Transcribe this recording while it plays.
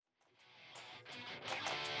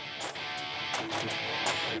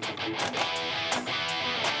Hey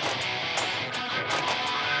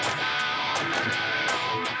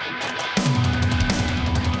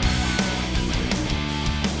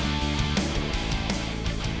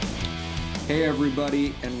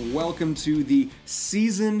everybody, and welcome to the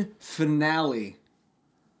season finale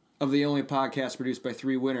of the only podcast produced by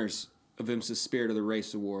three winners of IMSA's Spirit of the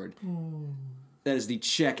Race Award. That is the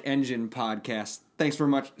Check Engine Podcast. Thanks so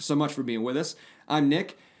much for being with us. I'm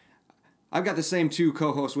Nick. I've got the same two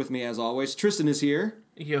co-hosts with me as always. Tristan is here.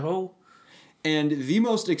 Yo. And the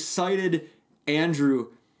most excited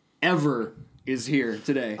Andrew ever is here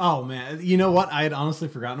today. Oh man, you know what? I had honestly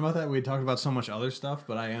forgotten about that. We had talked about so much other stuff,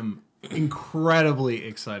 but I am incredibly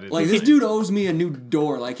excited. Like, this dude owes me a new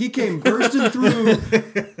door. Like, he came bursting through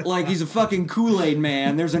like he's a fucking Kool-Aid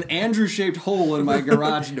man. There's an Andrew-shaped hole in my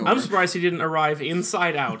garage door. I'm surprised he didn't arrive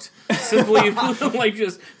inside out. Simply, like,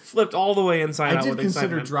 just flipped all the way inside out I did with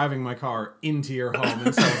consider excitement. driving my car into your home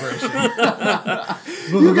in celebration.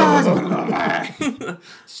 You guys!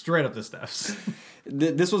 Straight up the steps.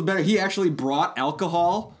 This was better. He actually brought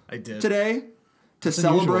alcohol I did. today to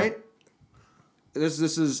celebrate.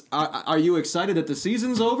 This is... Are you excited that the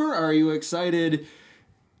season's over, or are you excited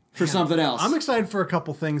for something else? I'm excited for a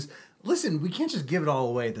couple things. Listen, we can't just give it all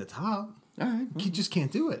away at the top. All right. You just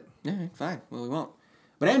can't do it. All right, fine. Well, we won't.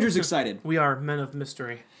 But Andrew's excited. We are men of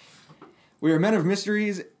mystery. We are men of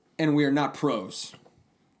mysteries, and we are not pros.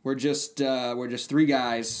 We're just three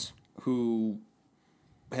guys who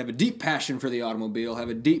have a deep passion for the automobile, have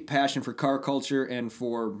a deep passion for car culture and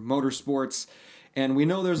for motorsports, and we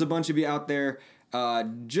know there's a bunch of you out there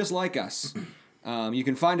just like us. You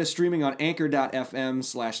can find us streaming on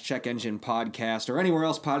anchor.fm/checkenginepodcast or anywhere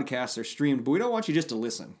else podcasts are streamed, but we don't want you just to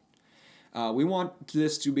listen. We want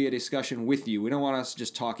this to be a discussion with you. We don't want us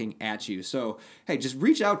just talking at you. So, hey, just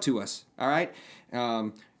reach out to us, all right?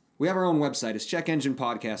 We have our own website. It's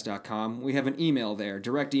checkenginepodcast.com. We have an email there,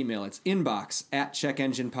 direct email. It's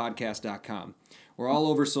inbox@checkenginepodcast.com. We're all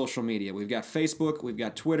over social media. We've got Facebook, we've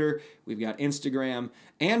got Twitter, we've got Instagram.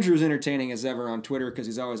 Andrew's entertaining as ever on Twitter because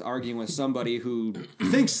he's always arguing with somebody who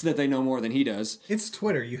thinks that they know more than he does. It's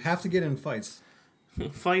Twitter. You have to get in fights.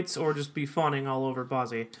 Fights or just be fawning all over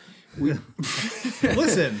Bozzy.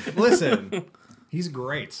 Listen. He's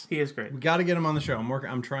great. He is great. We got to get him on the show.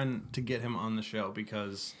 I'm trying to get him on the show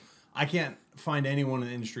because I can't find anyone in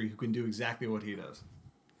the industry who can do exactly what he does.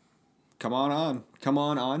 Come on on. Come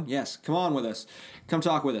on on. Yes, come on with us. Come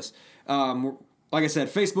talk with us. Like I said,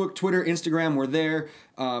 Facebook, Twitter, Instagram, we're there.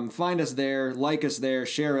 Find us there, like us there,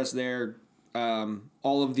 share us there,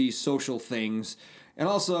 all of these social things. And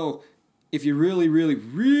also, if you're really, really,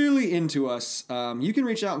 really into us, you can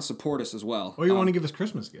reach out and support us as well. Or you want to give us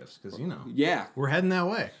Christmas gifts, because, yeah, we're heading that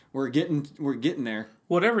way. we're getting there.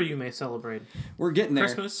 Whatever you may celebrate. We're getting there.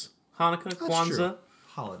 Christmas, Hanukkah, That's Kwanzaa. true.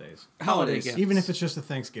 Holidays. Holiday gifts. Even if it's just a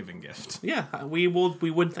Thanksgiving gift. Yeah, we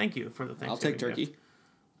would thank you for the Thanksgiving I'll take turkey. gift.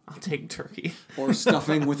 I'll take turkey. Or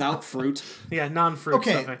stuffing without fruit. Yeah, non-fruit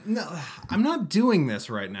Okay, stuffing. no, I'm not doing this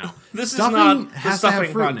right now. This Stuffing is not the has to have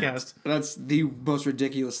stuffing fruit in it. podcast. That's the most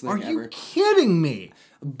ridiculous thing Are ever. you kidding me?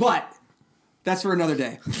 But that's for another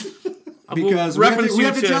day. We'll Because reference we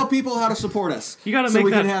have to you tell people how to support us. You gotta so make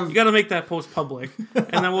we that. can have, You gotta make that post public,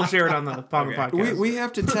 and then we'll share it on the podcast. we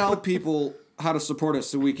have to tell people how to support us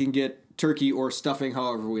so we can get turkey or stuffing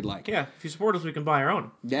however we'd like. Yeah, if you support us, we can buy our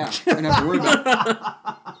own. Yeah, I don't have to worry about it.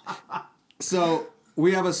 So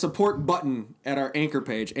we have a support button at our Anchor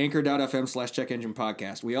page,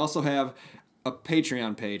 anchor.fm/checkenginepodcast. We also have a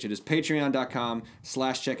Patreon page. It is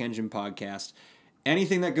patreon.com/checkenginepodcast.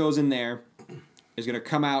 Anything that goes in there is going to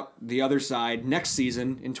come out the other side next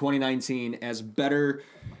season in 2019 as better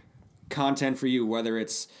content for you, whether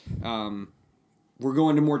it's we're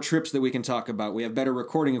going to more trips that we can talk about. We have better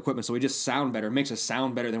recording equipment, so we just sound better. It makes us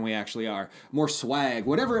sound better than we actually are. More swag,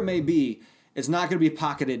 whatever it may be, it's not going to be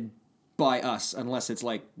pocketed by us unless it's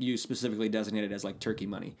like you specifically designated as like turkey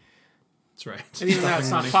money. That's right. And even that,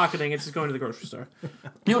 it's not Money. pocketing, it's just going to the grocery store.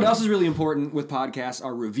 You know what else is really important with podcasts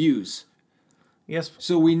are reviews. Yes.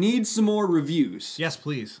 So we need some more reviews. Yes,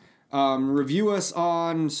 please. Review us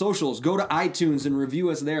on socials. Go to iTunes and review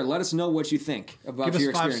us there. Let us know what you think about Give us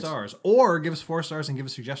your 5 experience. stars. Or give us 4 stars and give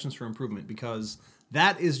us suggestions for improvement, because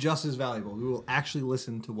that is just as valuable. We will actually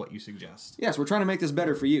listen to what you suggest. Yes, we're trying to make this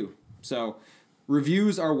better for you. So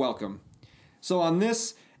reviews are welcome. So on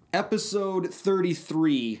this episode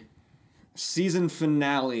 33, season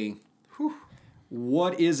finale,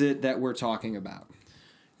 what is it that we're talking about?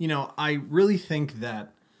 You know, I really think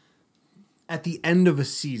that at the end of a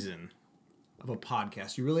season of a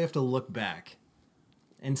podcast, you really have to look back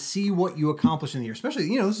and see what you accomplished in the year. Especially,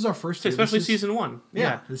 this is our first year. Especially This is- season 1.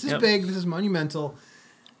 Yeah, this is big. This is monumental.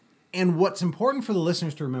 And what's important for the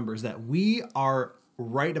listeners to remember is that we are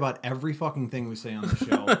right about every fucking thing we say on the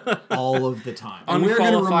show all of the time. And we're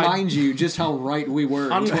going to Unqualified- remind you just how right we were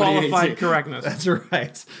in Unqualified 2018. correctness. That's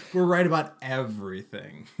right. We're right about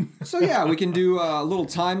everything. So yeah, we can do a little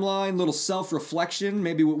timeline, little self-reflection,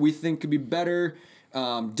 maybe what we think could be better.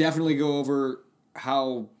 Definitely go over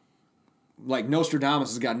how, like, Nostradamus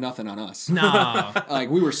has got nothing on us. Nah. Like,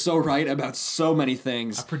 we were so right about so many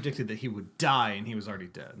things. I predicted that he would die and he was already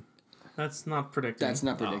dead. That's not predicting. That's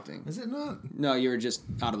not predicting. Oh, is it not? No, you were just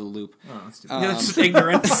out of the loop. Oh, that's too Yeah, that's just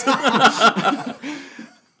ignorance.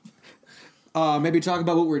 Maybe talk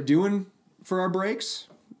about what we're doing for our breaks.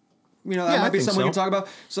 You know, that Yeah, I might be think something we so. can talk about.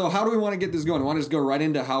 So how do we want to get this going? Do we want to just go right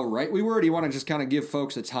into how right we were? Or do you want to just kind of give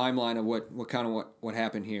folks a timeline of what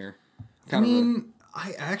happened here?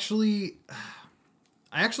 I actually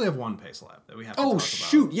have one pace lap that we have to Oh, talk about.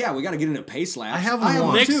 shoot. Yeah, we got to get into pace laps. I have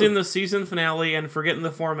one. Nick's too. in the season finale and forgetting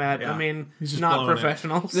the format. Yeah. I mean, He's just not blowing it.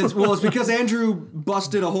 professionals. Well, it's because Andrew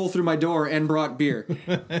busted a hole through my door and brought beer.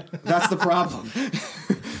 That's the problem.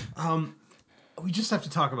 We just have to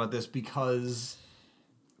talk about this because,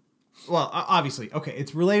 well, obviously, okay,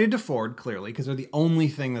 it's related to Ford, clearly, because they're the only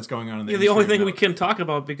thing that's going on in the The only industry thing we right can talk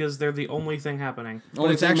about because they're the only thing happening. now.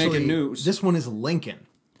 Only It's thing actually making news. This one is Lincoln.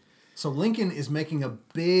 So Lincoln is making a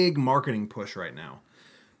big marketing push right now,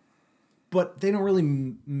 but they don't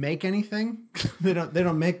really make anything. They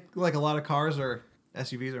don't make like a lot of cars or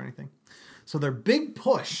SUVs or anything. So their big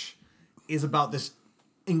push is about this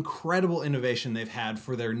incredible innovation they've had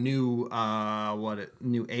for their new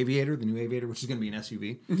new Aviator, the new Aviator, which is going to be an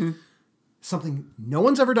SUV. Mm-hmm. Something no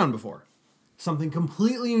one's ever done before. Something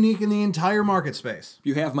completely unique in the entire market space.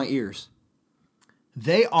 You have my ears.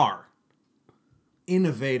 They are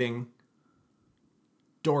innovating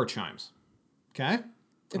door chimes. Okay?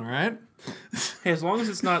 All right? Hey, as long as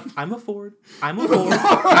it's not, I'm a Ford. I'm a Ford.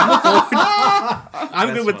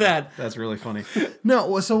 I'm good with that. That's really funny. No,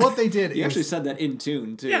 well, so what they did You is actually said that in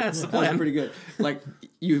tune, too. Yeah, that's the That was plan. pretty good. Like,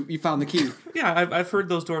 you found the key. Yeah, I've heard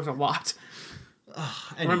those doors a lot.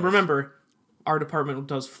 anyways. Remember, our department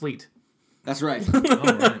does fleet. That's right. Oh, right.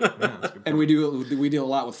 Yeah, that's a good And we deal a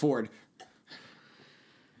lot with Ford.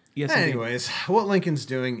 Yes, indeed. Anyways, what Lincoln's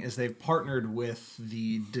doing is they've partnered with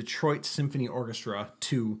the Detroit Symphony Orchestra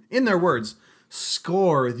to, in their words,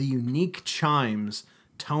 score the unique chimes,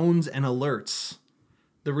 tones, and alerts.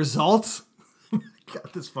 The result?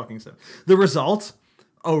 God, this fucking stuff. The result?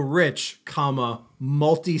 A rich,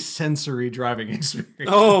 multi-sensory driving experience.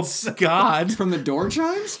 Oh, God. From the door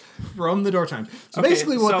chimes? From the door chimes. So Okay,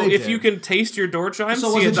 basically what they if did... you can taste your door chimes,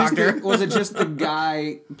 So see a was doctor. was it just the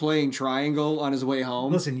guy playing Triangle on his way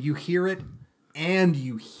home? Listen, you hear it and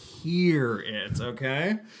you hear it,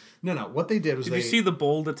 okay? No, what they did was Did they... you see the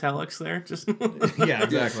bold italics there? Just Yeah, Yes,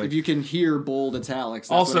 exactly. if you can hear bold italics.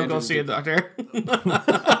 That's also what go Andrew's see a doing. doctor.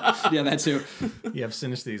 Yeah, that too. You have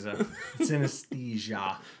synesthesia.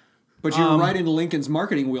 Synesthesia. But you're right in Lincoln's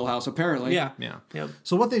marketing wheelhouse, apparently. Yeah. Yeah. Yep.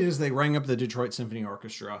 So what they did is they rang up the Detroit Symphony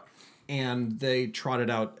Orchestra and they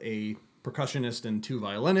trotted out a percussionist and two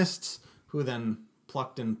violinists who then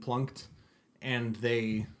plucked and plunked and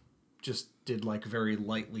they just did like very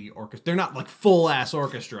lightly orchestra. They're not like full ass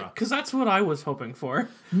orchestra. Because that's what I was hoping for.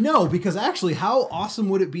 No, because actually how awesome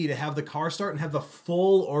would it be to have the car start and have the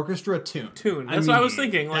full orchestra tune? That's what I was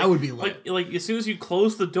thinking. Like, that would be lit. like as soon as you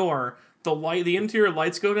close the door, the interior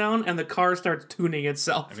lights go down and the car starts tuning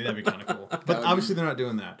itself. I mean, that'd be kind of cool. But obviously they're not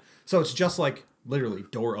doing that. So it's just like literally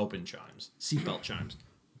door open chimes, seatbelt chimes,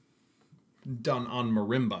 done on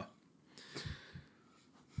marimba.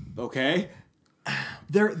 Okay.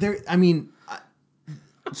 I mean,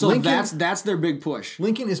 So Lincoln- that's their big push.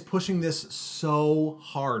 Lincoln is pushing this so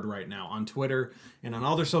hard right now on Twitter and on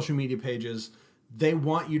all their social media pages. They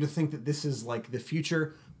want you to think that this is like the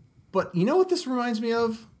future. But you know what this reminds me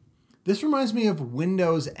of? This reminds me of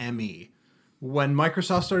Windows ME. When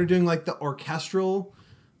Microsoft started doing like the orchestral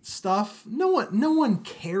stuff. No one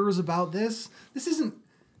cares about this. This isn't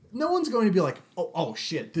no one's going to be like, oh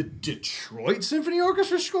shit, the Detroit Symphony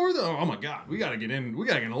Orchestra score? Oh my god, we gotta get in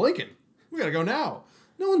Lincoln. We gotta go now.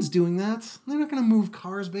 No one's doing that. They're not going to move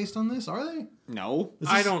cars based on this, are they? No.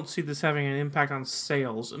 I don't see this having an impact on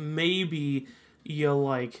sales. Maybe you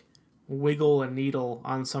like wiggle a needle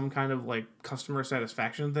on some kind of like customer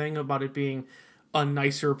satisfaction thing about it being a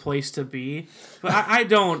nicer place to be. But I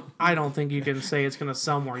don't think you can say it's going to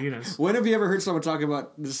sell more units. When have you ever heard someone talk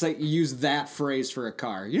about use that phrase for a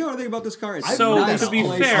car? You know what I think about this car? It's So nice to be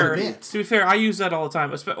place fair, to be. I use that all the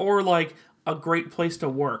time. Or like a great place to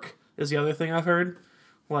work is the other thing I've heard.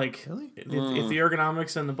 Like Really? if the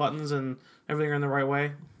ergonomics and the buttons and everything are in the right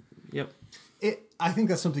way. Yep. I think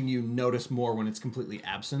that's something you notice more when it's completely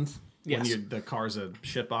absent. Yes. when the car's a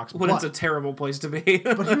shitbox. When it's a terrible place to be.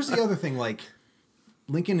 But here's the other thing, like,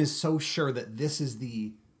 Lincoln is so sure that this is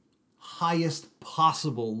the highest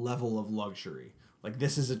possible level of luxury. Like,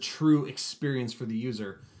 this is a true experience for the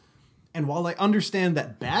user. And while I understand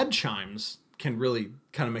that bad chimes can really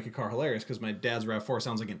kind of make a car hilarious, because my dad's RAV4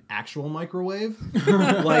 sounds like an actual microwave,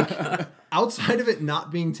 like, outside of it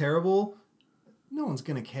not being terrible, no one's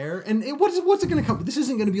going to care. And what's it going to come? This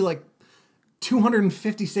isn't going to be like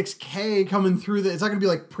 256K coming through. It's not going to be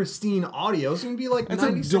like pristine audio. It's going to be like It's a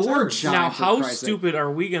 96 door hertz. chime. Now, for how Christ's sake. stupid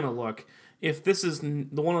are we going to look if this is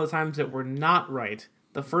the one of the times that we're not right,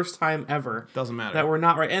 the first time ever Doesn't matter. that we're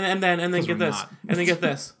not right, and then get we're this, not. and then get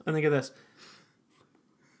this, and then get this.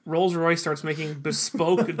 Rolls-Royce starts making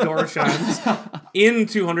bespoke door chimes in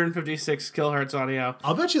 256 kilohertz audio.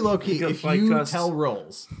 I'll bet you, Loki, Good if fight, you Gus. tell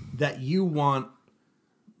Rolls that you want,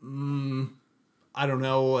 I don't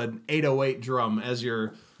know, an 808 drum as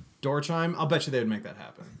your door chime, I'll bet you they would make that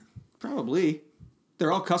happen. Probably.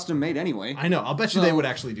 They're all custom made anyway. I know. I'll bet you they would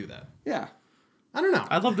actually do that. Yeah. I don't know.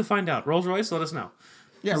 I'd love to find out. Rolls-Royce, let us know.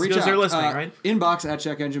 Yeah, It's reach because out. they're listening, right? Inbox at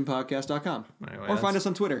checkenginepodcast.com. Anyway, or find that's us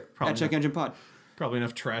on Twitter at probably checkenginepod. Probably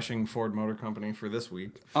enough trashing Ford Motor Company for this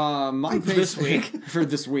week. My page This week. for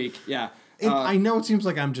this week, yeah. I know it seems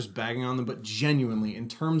like I'm just bagging on them, but genuinely, in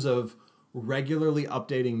terms of regularly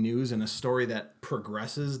updating news and a story that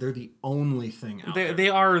progresses, they're the only thing out there. They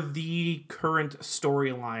are the current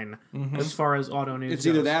storyline as far as auto news It's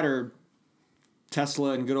goes. either that or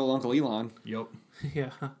Tesla and good old Uncle Elon. Yep.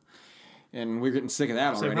 Yeah. And we're getting sick of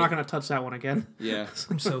that So already. we're not going to touch that one again. Yeah.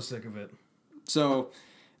 I'm so sick of it. So,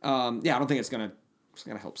 yeah, I don't think it's gonna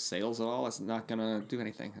help sales at all. It's not gonna do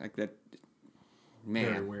anything like that.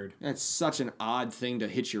 Man, Very weird. That's such an odd thing to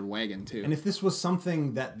hitch your wagon to. And if this was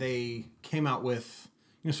something that they came out with,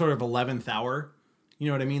 sort of 11th hour, you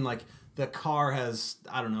know what I mean? Like, the car has,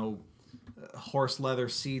 I don't know, horse leather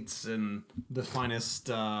seats and the finest,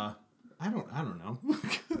 I don't know.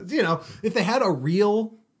 If they had a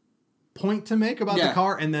real point to make about the Yeah.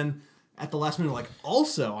 car, and then at the last minute, like,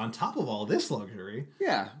 also on top of all this luxury,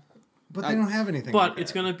 yeah, but they don't have anything. But like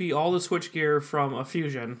it's that. going to be all the switchgear from a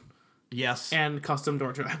Fusion Yes. and custom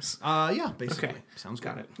door chimes. Yeah, basically. Okay. Sounds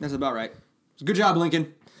Got good. it. that's about right. Good job,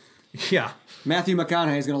 Lincoln. Yeah. Matthew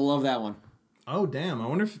McConaughey is gonna love that one. Oh, damn. I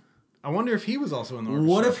wonder if he was also in the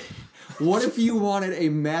orchestra. What if you wanted a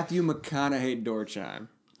Matthew McConaughey door chime?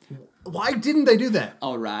 Why didn't they do that?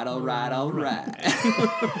 All right. I was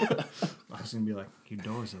going to be like, your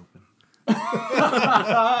door's open.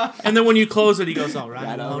 And then when you cose it, he goes, all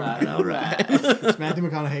right. It's Matthew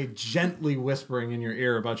McConaughey gently whispering in your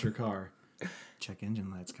ear about your car. Check engine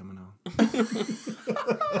light's coming on.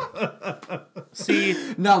 See,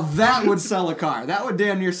 Now that would sell a car. That would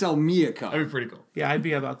damn near sell me a car. That'd be pretty cool. yeah, I'd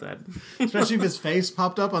be about that. Especially if his face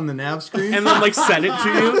popped up on the nav screen. And then, send it to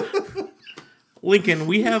you. Lincoln,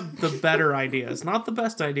 we have the better ideas. Not the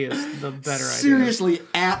best ideas, the better ideas. Seriously,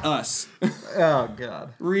 at us. Oh,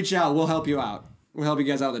 God. Reach out. We'll help you out. We'll help you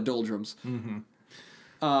guys out of the doldrums.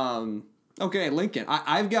 Okay, Lincoln.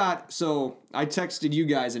 I texted you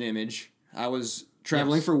guys an image. I was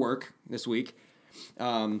traveling for work this week.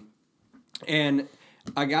 And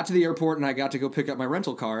I got to the airport and I got to go pick up my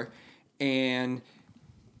rental car. And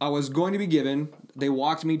I was going to be they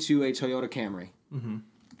walked me to a Toyota Camry. Mm-hmm.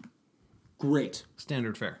 Great.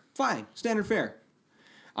 Standard fare. Fine. Standard fare.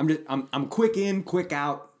 I'm quick in, quick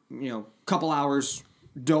out, couple hours,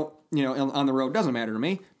 on the road. Doesn't matter to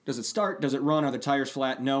me. Does it start? Does it run? Are the tires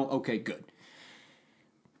flat? No? Okay, good.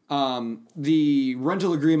 The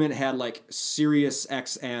rental agreement had Sirius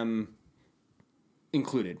XM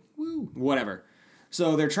included. Woo. Whatever.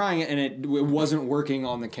 So they're trying it and it wasn't working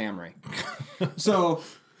on the Camry. So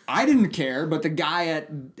I didn't care, but the guy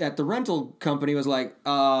at the rental company was like,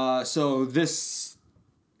 so this,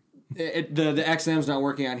 the XM's not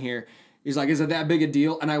working on here. He's like, is it that big a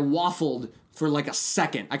deal? And I waffled for a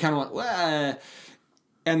second. I kind of went, wah.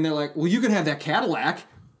 And they're like, well, you can have that Cadillac.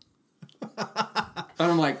 And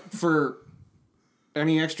I'm like, for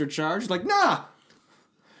any extra charge? Like, nah.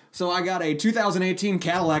 So I got a 2018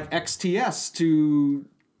 Cadillac XTS to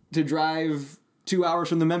drive 2 hours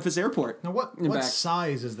from the Memphis airport. Now, what back.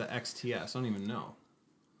 size is the XTS? I don't even know.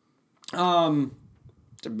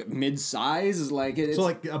 Mid-size is it's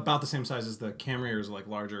So, about the same size as the Camry, or is it,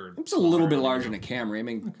 larger? it's a little bit larger than a Camry. I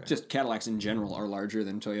mean, just Cadillacs in general are larger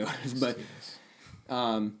than Toyotas, but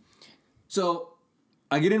so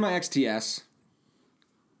I get in my XTS.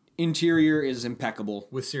 Interior is impeccable.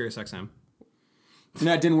 With Sirius XM. And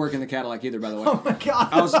that didn't work in the Cadillac either, by the way. Oh, my God.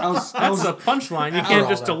 I was That's the punchline. You can't all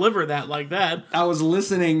just that. deliver that like that. I was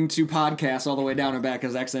listening to podcasts all the way down and back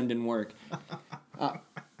because XM didn't work.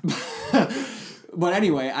 But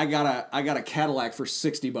anyway, I got a Cadillac for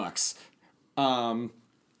 $60.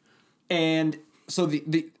 And so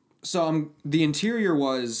the interior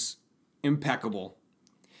was impeccable.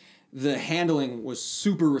 The handling was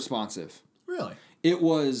super responsive. Really? It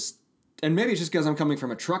was, and maybe it's just because I'm coming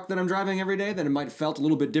from a truck that I'm driving every day that it might have felt a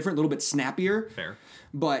little bit different, a little bit snappier. Fair.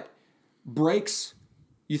 But brakes,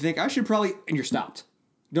 you think I should probably, and you're stopped.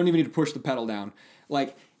 Don't even need to push the pedal down.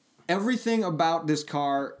 Like everything about this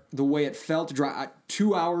car, the way it felt to drive,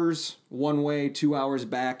 2 hours one way, 2 hours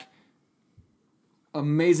back,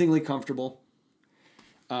 amazingly comfortable.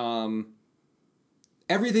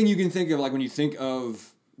 Everything you can think of, like when you think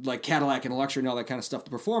of like Cadillac and luxury and all that kind of stuff, the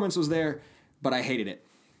performance was there, but I hated it.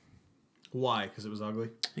 Why? Because it was ugly?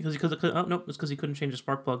 Because it's because he couldn't change the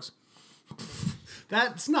spark plugs.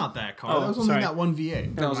 That's not that car. Oh, that was only sorry. that one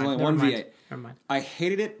V8. That was only Never one mind. V8. Never mind. I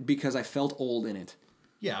hated it because I felt old in it.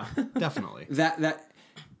 Yeah, definitely. That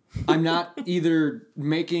I'm not either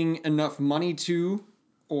making enough money to,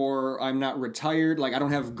 or I'm not retired. Like I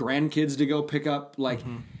don't have grandkids to go pick up. Like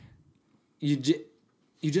you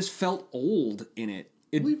just felt old in it.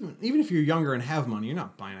 Well, even if you're younger and have money, you're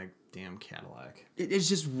not buying a damn Cadillac. It's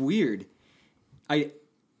just weird. I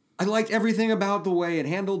liked everything about the way it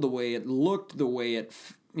handled, the way it looked, the way it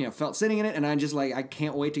felt sitting in it, and I just like I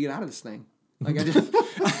can't wait to get out of this thing. Like I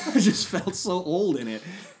just felt so old in it.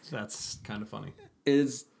 That's kind of funny.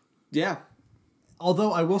 Yeah.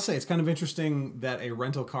 Although I will say it's kind of interesting that a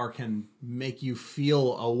rental car can make you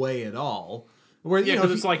feel a way at all. Where Yeah, you know,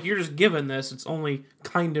 because it's like you're just given this. It's only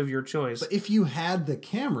kind of your choice. if you had the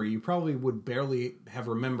Camry, you probably would barely have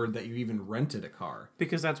remembered that you even rented a car.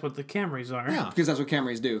 Because that's what the Camrys are. Yeah. Because that's what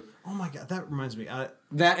Camrys do. Oh my god, that reminds me.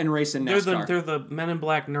 That and racing NASCAR. They're the Men in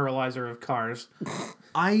Black neuralizer of cars.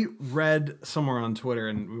 I read somewhere on Twitter,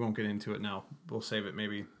 and we won't get into it now. We'll save it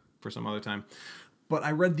maybe for some other time. But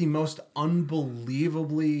I read the most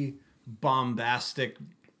unbelievably bombastic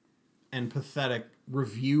and pathetic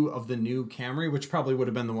review of the new Camry, which probably would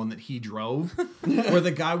have been the one that he drove, where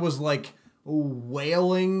the guy was like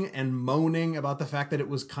wailing and moaning about the fact that it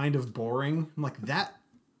was kind of boring. I'm like, that...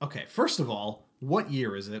 Okay, first of all, what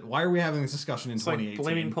year is it? Why are we having this discussion in It's 2018? like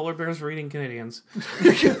blaming polar bears for eating Canadians.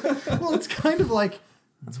 Well, it's kind of like...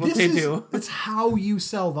 That's what they do. It's how you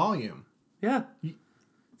sell volume. Yeah.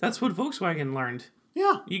 That's what Volkswagen learned.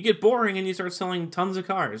 Yeah. You get boring and you start selling tons of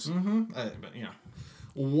cars. But,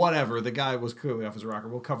 whatever. The guy was clearly off his rocker.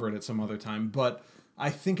 We'll cover it at some other time. But I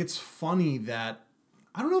think it's funny that...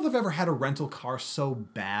 I don't know if I've ever had a rental car so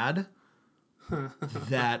bad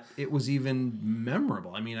that it was even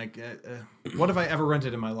memorable. I mean, what have I ever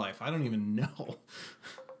rented in my life? I don't even know.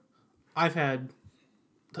 I've had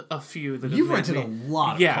a few that You've have made rented me- a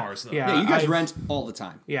lot of Yeah, cars, though. yeah. Yeah, you guys I've- rent all the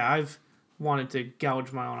time. Yeah, I've wanted to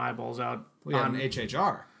gouge my own eyeballs out. We had on, an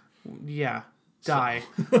HHR. yeah, die.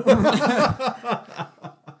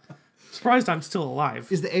 Surprised I'm still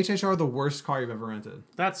alive. Is the HHR the worst car you've ever rented?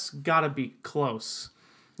 That's gotta be close.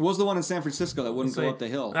 What was the one in San Francisco that wouldn't go up the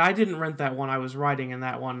hill? I didn't rent that one. I was riding in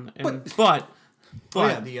that one, but Oh,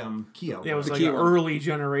 yeah, the Kia. it was The like Kia an one. early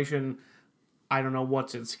generation. I don't know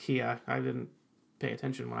what's its Kia. I didn't pay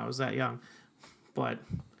attention when I was that young, but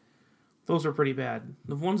those are pretty bad.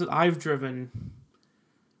 The ones that I've driven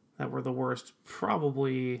that were the worst,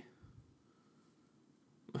 probably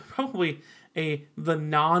the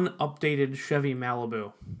non-updated Chevy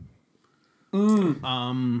Malibu.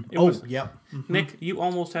 Yep. Nick, you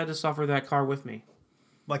almost had to suffer that car with me.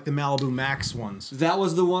 Like the Malibu Max ones. That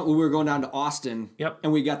was the one when we were going down to Austin. Yep.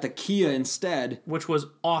 And we got the Kia instead, Which was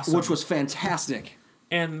awesome. which was fantastic.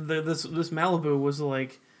 And this Malibu was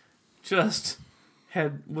like just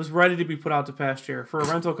was ready to be put out to pasture. For a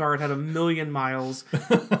rental car, it had 1 million miles.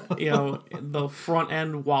 The front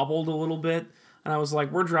end wobbled a little bit. And I was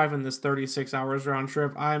like, we're driving this 36 hours round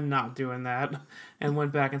trip. I'm not doing that. And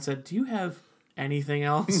went back and said, do you have anything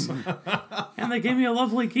else? And they gave me a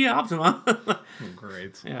lovely Kia Optima.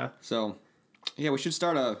 Great. Yeah. So, yeah, we should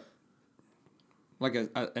start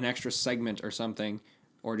an extra segment or something,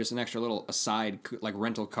 or just an extra little aside, like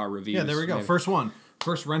rental car reviews. Yeah, there we go. Maybe. First one.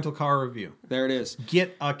 First rental car review. There it is.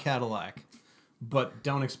 Get a Cadillac, but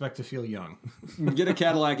don't expect to feel young. Get a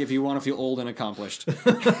Cadillac if you want to feel old and accomplished.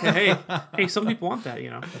 Hey, some people want that,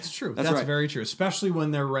 That's true. That's That's right. very true, especially when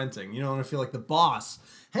they're renting. You don't want to feel like the boss.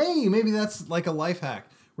 Hey, maybe that's like a life hack.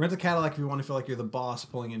 Rent a Cadillac if you want to feel like you're the boss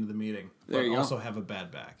pulling into the meeting, There but you go. also have a bad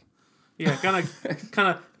back. Yeah, kind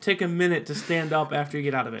of take a minute to stand up after you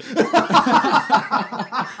get out of it.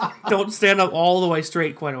 Don't stand up all the way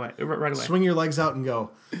straight right away. Swing your legs out and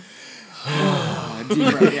go.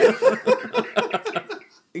 Deep breath, yeah.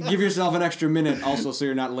 give yourself an extra minute also so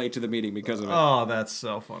you're not late to the meeting because of it. Oh, that's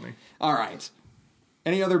so funny. All right.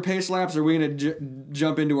 Any other pace laps? Or are we going to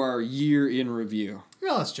jump into our year in review?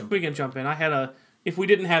 Yeah, let's jump. We can jump in. If we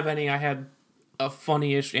didn't have any, I had a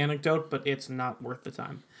funny-ish anecdote, but it's not worth the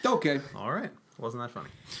time. Okay. All right. Wasn't that funny?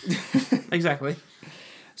 Exactly.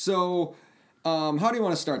 So, how do you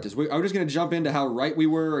want to start this? Are we just going to jump into how right we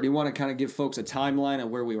were, or do you want to kind of give folks a timeline of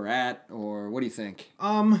where we were at, or what do you think?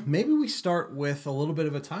 Maybe we start with a little bit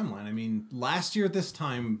of a timeline. I mean, last year at this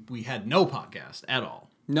time, we had no podcast at all.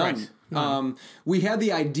 None. Right. We had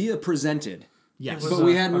the idea presented. Yes. But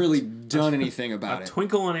we hadn't really done anything about it.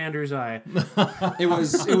 Twinkle in Andrew's eye. It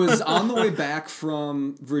was on the way back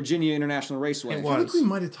from Virginia International Raceway. It I think was. we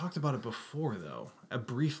might have talked about it before, though.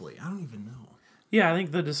 Briefly. I don't even know. Yeah, I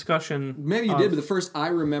think the discussion... Maybe you did, but the first I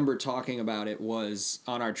remember talking about it was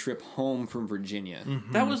on our trip home from Virginia.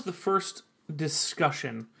 Mm-hmm. That was the first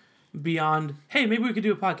discussion beyond, hey, maybe we could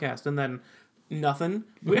do a podcast, and then nothing.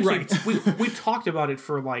 We actually, we talked about it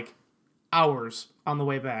for like hours on the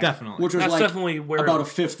way back. Definitely. Which was That's like definitely where about a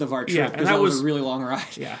fifth of our trip, Yeah, because and that that was was- a really long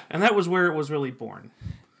ride. Yeah, and that was where it was really born.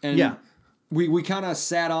 And Yeah. we kind of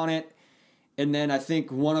sat on it, and then I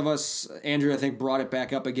think one of us, Andrew, I think, brought it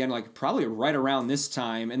back up again, like probably right around this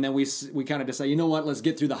time, and then we kind of decided, you know what, let's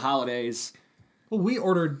get through the holidays. Well, we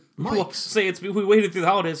ordered Well, mics. we waited through the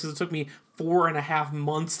holidays because it took me 4.5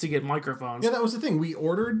 months to get microphones. Yeah, that was the thing. We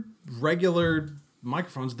ordered regular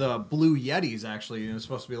microphones, the Blue Yetis, actually. And it was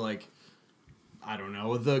supposed to be like, I don't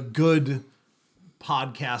know, the good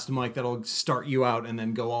podcast mic that'll start you out and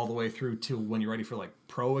then go all the way through to when you're ready for like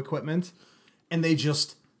pro equipment. And they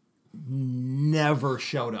just never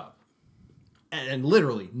showed up. And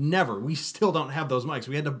literally never. We still don't have those mics.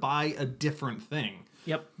 We had to buy a different thing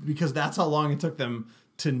Yep. because that's how long it took them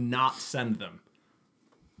to not send them.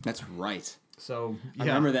 That's right. So, yeah. I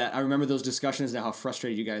remember that. I remember those discussions and how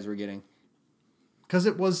frustrated you guys were getting. Because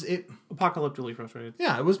it was... Apocalyptically frustrated.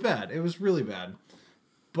 Yeah, it was bad. It was really bad.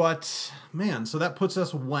 But, man, so that puts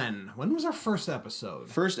us when? When was our first episode?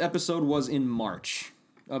 First episode was in March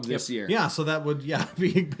of this year. Yeah, so that would,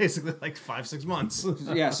 be basically like 5-6 months.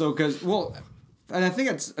 Yeah, so because, well, and I think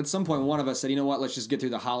at some point one of us said, you know what, let's just get through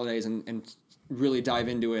the holidays and really dive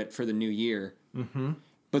into it for the new year. Mm-hmm.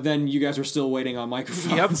 But then you guys were still waiting on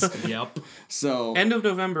microphones. Yep. Yep. So End of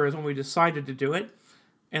November is when we decided to do it.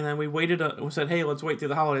 And then we waited, we said, hey, let's wait through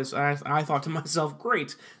the holidays. I thought to myself,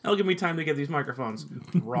 great, that'll give me time to get these microphones.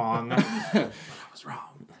 Wrong. I was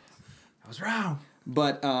wrong.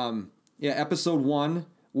 But yeah, episode 1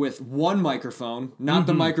 with one microphone, not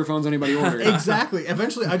the microphones anybody ordered. Exactly.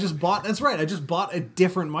 Eventually, I just bought a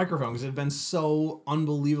different microphone because it had been so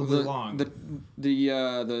unbelievably long.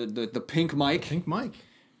 The pink mic Pink mic.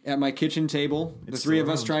 at my kitchen table. The It's three of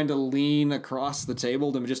still us around. trying to lean across the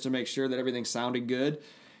table just to make sure that everything sounded good.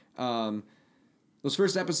 Those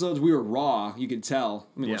first episodes, we were raw. You could tell.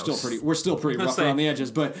 I mean, Yeah, we're still pretty rough say- around the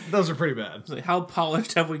edges, but Those are pretty bad. Like, how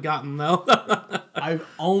polished have we gotten, though? I've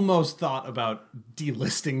almost thought about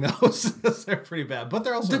delisting those because they're pretty bad, but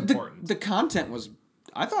they're also important. the content was.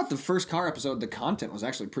 I thought the first car episode, the content was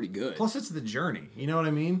actually pretty good. Plus, it's the journey. You know what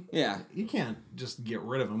I mean? Yeah. You can't just get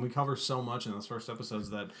rid of them. We cover so much in those first episodes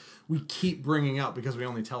that we keep bringing up because we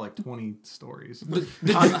only tell like 20 stories.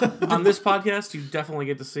 on this podcast, you definitely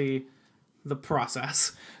get to see the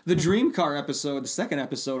process. The Dream Car episode, the second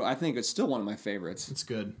episode, I think it's still one of my favorites. It's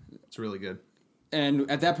good. It's really good.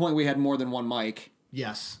 And at that point, we had more than one mic.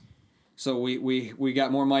 Yes. So we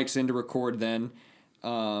got more mics in to record then.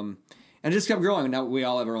 And it just kept growing. Now we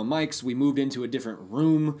all have our own mics. We moved into a different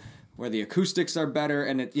room where the acoustics are better,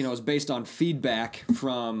 and it is based on feedback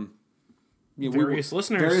from Various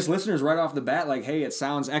listeners. Various listeners right off the bat, like, hey, it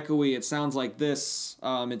sounds echoey. It sounds like this.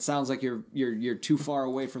 It sounds like you're too far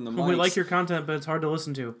away from the mics. We like your content, but it's hard to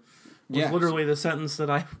listen to. Was Yeah. literally the sentence that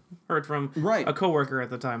I heard from Right. a coworker at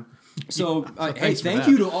the time. So, hey, thanks for thank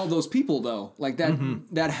that. you to all those people, though. Like,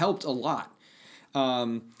 that helped a lot.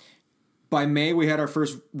 By May, we had our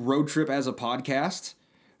first road trip as a podcast,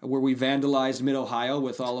 where we vandalized Mid-Ohio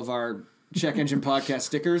with all of our Check Engine Podcast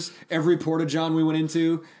stickers. Every Porta-John we went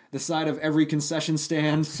into, the side of every concession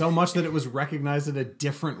stand. So much that it was recognized at a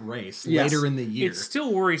different race Yes. later in the year. It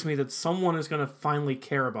still worries me that someone is going to finally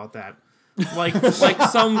care about that. Like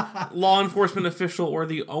some law enforcement official or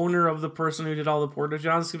the owner of the person who did all the Porta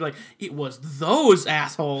Johns could be like, it was those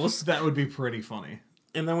assholes. That would be pretty funny.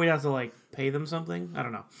 And then we'd have to like pay them something. I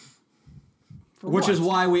don't know. For Which what? is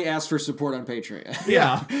why we asked for support on Patreon.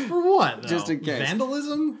 Yeah. For what? Though? Just in case.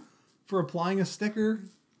 Vandalism? For applying a sticker?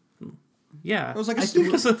 Yeah. It was like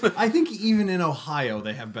I think even in Ohio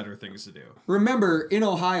they have better things to do. Remember, in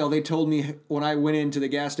Ohio, they told me when I went into the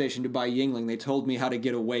gas station to buy Yingling, they told me how to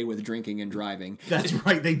get away with drinking and driving. That's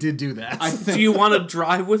right, they did do that. Do you want to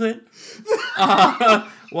drive with it?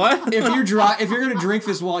 What? If you're gonna drink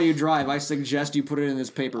this while you drive, I suggest you put it in this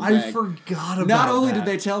paper bag. I forgot about Not only that. did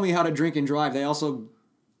they tell me how to drink and drive, they also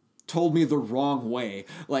told me the wrong way.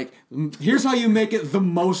 Like, here's how you make it the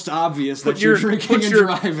most obvious that you're drinking and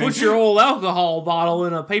driving. Put your old alcohol bottle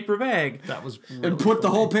in a paper bag. That was really and put the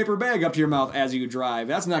funny. whole paper bag up to your mouth as you drive.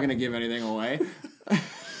 That's not going to give anything away.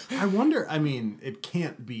 I wonder, I mean, it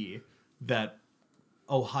can't be that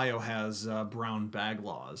Ohio has brown bag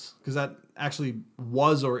laws, because that actually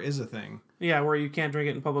was or is a thing. Yeah, where you can't drink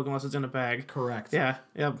it in public unless it's in a bag. Correct. Yeah,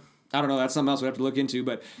 yep. I don't know. That's something else we have to look into.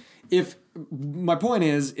 But if my point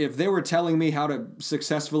is, if they were telling me how to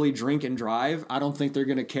successfully drink and drive, I don't think they're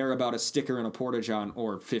going to care about a sticker and a Porta-John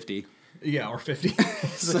or 50. Yeah, or 50.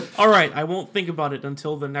 All right, I won't think about it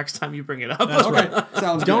until the next time you bring it up. That's right.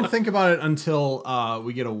 Sounds Don't good. think about it until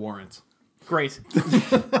we get a warrant. Great.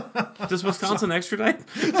 Does Wisconsin extradite?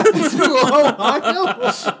 Ohio?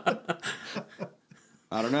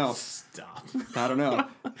 I don't know. Stop. I don't know.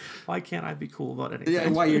 Why can't I be cool about anything? Yeah,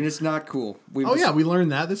 why you're just not cool. Oh, yeah, we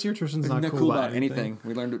learned that this year. Tristan's not cool about anything.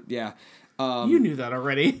 We learned, yeah. You knew that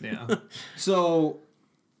already. Yeah. So,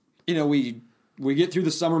 we get through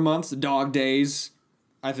the summer months, the dog days.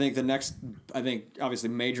 I think obviously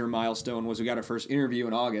major milestone was we got our first interview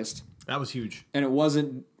in August. That was huge. And it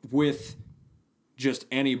wasn't with just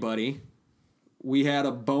anybody. We had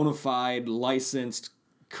a bona fide, licensed,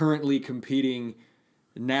 currently competing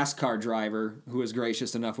NASCAR driver who was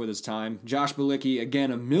gracious enough with his time. Josh Balicki,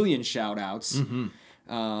 again, a million shout-outs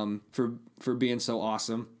for being so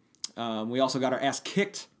awesome. We also got our ass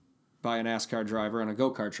kicked by a NASCAR driver on a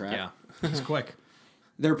go-kart track. Yeah. It's quick.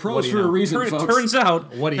 They're What pros do you for a know? reason, folks. Turns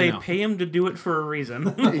out What do you they know? pay him to do it for a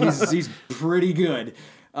reason. he's pretty good.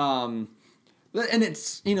 And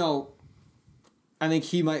it's, I think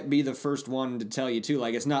he might be the first one to tell you, too.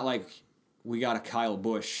 Like, it's not like we got a Kyle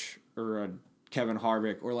Busch or a Kevin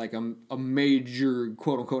Harvick or like a major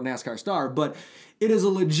quote-unquote NASCAR star, but it is a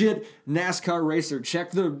legit NASCAR racer.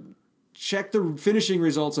 Check the finishing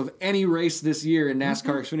results of any race this year in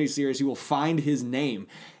NASCAR Xfinity Series. You will find his name.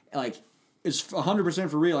 Like, it's 100%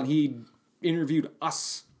 for real, and he interviewed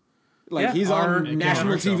us. Like, Yeah, he's our- on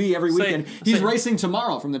national show. TV every Say- weekend. He's say- racing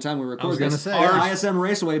tomorrow from the time we record was gonna this. say, Our yeah. ISM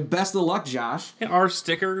Raceway. Best of luck, Josh. Our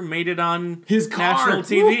sticker made it on His car national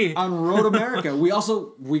TV. Woo, on Road America. We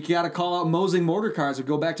got to call out Mosing Motor Cars. We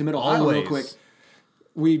go back to Mid Ohio real Always.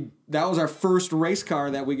 quick. That was our first race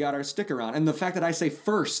car that we got our sticker on, and the fact that I say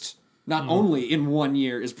first, not only in 1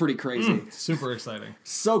 year, is pretty crazy. Super exciting.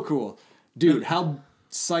 So cool, dude. How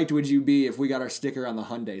psyched would you be if we got our sticker on the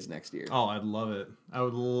Hyundais next year? Oh, I'd love it. I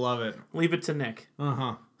would love it. Leave it to Nick.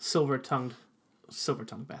 Uh-huh. Silver-tongued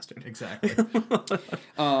bastard. Exactly.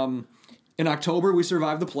 In October, we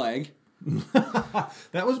survived the plague.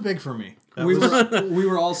 That was big for me. That We was, we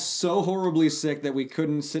were all so horribly sick that we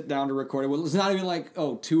couldn't sit down to record it. Well, it's not even like,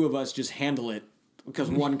 two of us just handle it because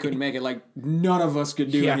one couldn't make it. Like, none of us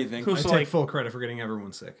could do Yeah. anything. Who's I like- take full credit for getting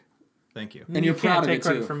everyone sick. Thank you. And you're you proud can't of take it,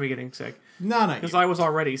 credit too. for me getting sick. No, not Because you. I was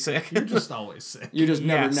already sick. You're just always sick. You're just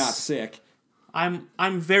never Yes. not sick. I'm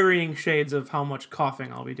varying shades of how much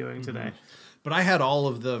coughing I'll be doing Mm-hmm. today. But I had all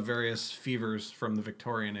of the various fevers from the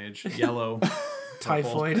Victorian age. Yellow,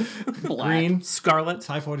 Typhoid, green. scarlet,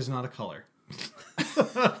 Typhoid is not a color. but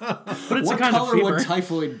it's What a kind of color fever. would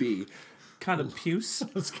typhoid be? Kind of puce. I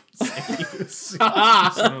was gonna say, you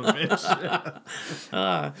son of a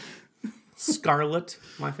bitch. Scarlet,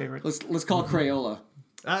 my favorite. Let's call it Crayola.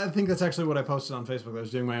 I think that's actually what I posted on Facebook. I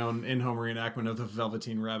was doing my own in-home reenactment of the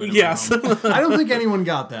Velveteen Rabbit. in my Yes. home. I don't think anyone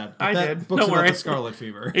got that. But I that did. Book's Don't about worry. the scarlet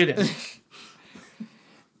fever. It is.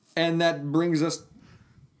 And that brings us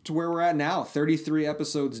to where we're at now. 33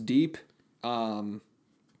 episodes deep. A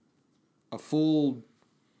full,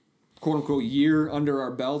 quote-unquote, year under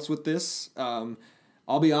our belts with this.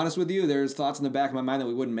 I'll be honest with you, there's thoughts in the back of my mind that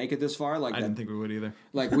we wouldn't make it this far. Like I that, didn't think we would either.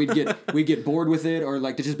 like we'd get bored with it, or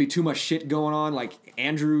like there'd just be too much shit going on. Like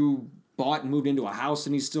Andrew bought and moved into a house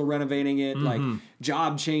and he's still renovating it. Like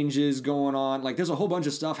job changes going on. Like there's a whole bunch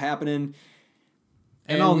of stuff happening.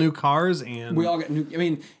 And all new cars and... We all got new. I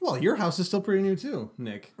mean, Well, your house is still pretty new too,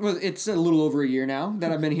 Nick. well, it's a little over a year now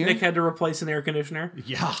that I've been here. Nick had to replace an air conditioner.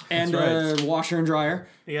 Yeah, and that's right. washer and dryer.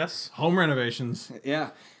 Yes. Home renovations. Yeah.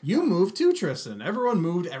 You moved too, Tristan. Everyone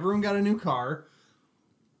moved. Everyone got a new car.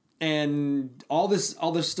 And all this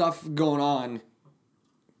stuff going on,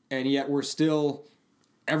 and yet we're still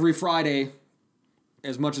every Friday,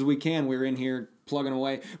 as much as we can, we're in here plugging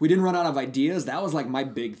away. We didn't run out of ideas. That was like my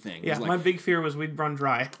big thing. It Yeah, was like, my big fear was we'd run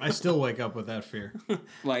dry. I still wake up with that fear.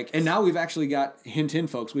 and now we've actually got, hint,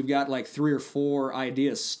 folks, we've got like 3 or 4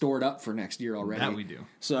 ideas stored up for next year already. That we do.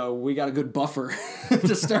 So we got a good buffer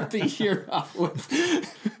to start the year off with.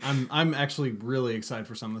 I'm actually really excited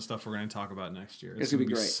for some of the stuff we're going to talk about next year. It's gonna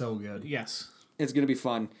be great. So good. Yes. It's going to be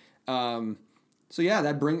fun. So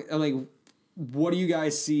yeah, what do you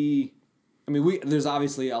guys see? I mean, there's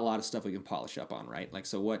obviously a lot of stuff we can polish up on, right? Like,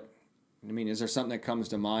 so what, I mean, is there something that comes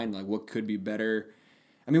to mind? Like, what could be better?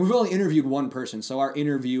 I mean, we've only interviewed one person, so our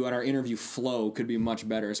interview and our interview flow could be much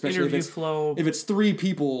better, especially if it's 3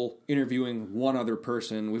 people interviewing one other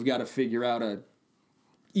person. We've got to figure out a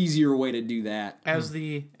easier way to do that. As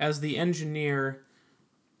the engineer,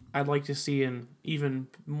 I'd like to see an even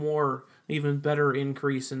better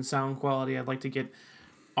increase in sound quality. I'd like to get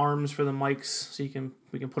arms for the mics so we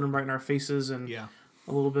can put them right in our faces, and Yeah.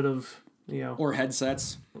 a little bit of, Or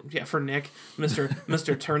headsets. yeah, for Nick,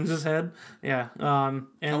 Mr. turns his head. Yeah. And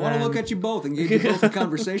I want to look at you both and give you both a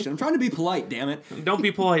conversation. I'm trying to be polite, damn it. Don't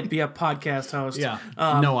be polite, be a podcast host. Yeah.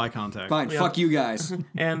 No eye contact. Fine, fuck you guys.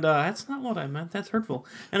 And that's not what I meant. That's hurtful.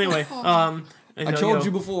 Anyway, I told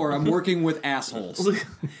you before, I'm working with assholes.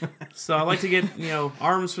 So I like to get,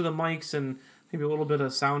 arms for the mics and maybe a little bit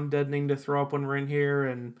of sound deadening to throw up when we're in here,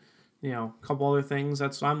 and, a couple other things.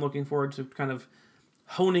 That's what I'm looking forward to, kind of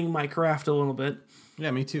honing my craft a little bit.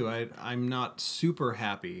 Yeah, me too. I'm not super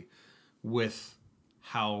happy with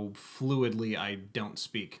how fluidly I don't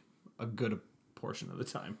speak a good portion of the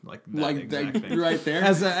time. Like that exact thing. Right there.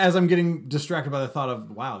 As I'm getting distracted by the thought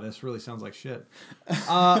of, wow, this really sounds like shit.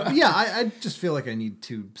 I just feel like I need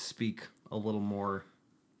to speak a little more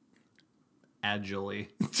agilely.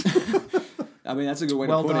 I mean, that's a good way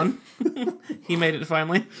to Well put done. it. He made it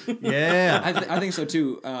finally. Yeah. I think so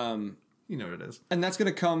too. You know what it is. And that's going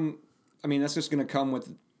to come, that's just going to come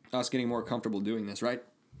with us getting more comfortable doing this, right?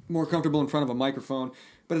 More comfortable in front of a microphone.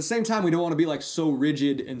 But at the same time, we don't want to be like so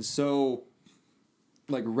rigid and so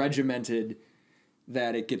like regimented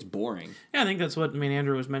that it gets boring. Yeah, I think that's what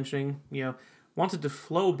Andrew was mentioning. Want it to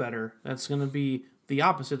flow better. That's going to be the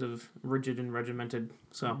opposite of rigid and regimented.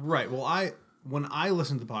 So Right. Well, when I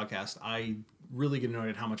listen to the podcast, I really get annoyed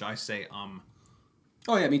at how much I say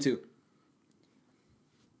Oh yeah, me too.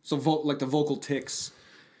 So like the vocal tics.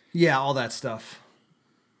 Yeah, all that stuff.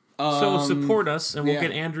 So support us, and we'll yeah.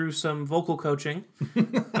 get Andrew some vocal coaching.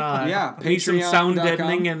 Yeah, need some sound Patreon.com.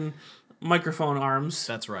 deadening and microphone arms.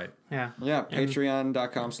 That's right. Yeah. Yeah,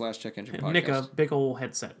 patreon.com/checkengine podcast. Nick a big old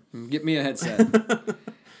headset. Get me a headset.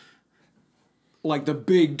 Like the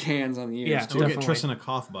big cans on the ears, Yeah. too. We'll Definitely. get Tristan a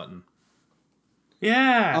cough button.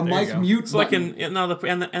 Yeah. A mic you go. mute It's like button.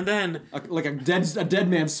 and then Like a dead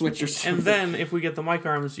man switch or something. and then if we get the mic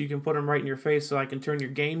arms, you can put them right in your face, so I can turn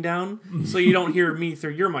your gain down, so you don't hear me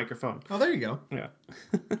through your microphone. Oh, there you go. Yeah.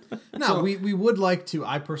 No, we would like to.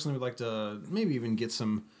 I personally would like to maybe even get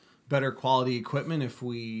some better quality equipment if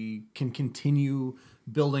we can continue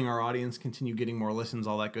building our audience, continue getting more listens,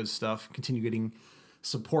 all that good stuff, continue getting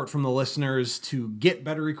support from the listeners to get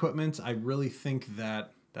better equipment. I really think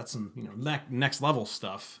that that's some next level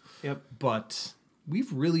stuff. Yep. But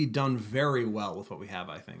we've really done very well with what we have,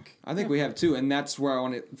 I think. I think we have too, and that's where I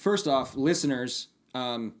want to. First off, listeners,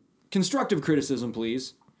 constructive criticism,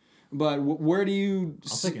 please. But where do you?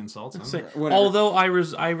 I'll take insults. Whatever. Although I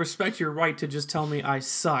respect your right to just tell me I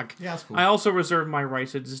suck. Yeah, that's cool. I also reserve my right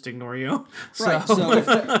to just ignore you. Right. So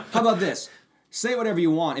how about this? Say whatever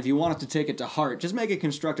you want. If you want us to take it to heart, just make a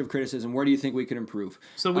constructive criticism. Where do you think we could improve?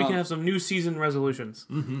 So we can have some new season resolutions.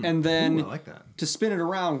 And then Ooh, I like that. to spin it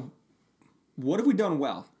around, what have we done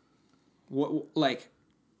well? What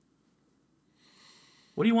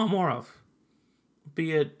What do you want more of?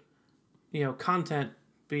 Be it, content,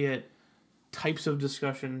 be it types of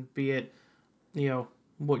discussion, be it, who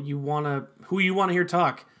you want to hear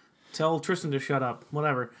talk. Tell Tristan to shut up.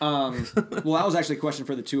 Whatever. well, that was actually a question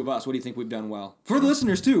for the two of us. What do you think we've done well? For the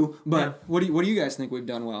listeners too, but Yeah. what do you guys think we've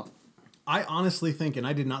done well? I honestly think, and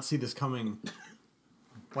I did not see this coming.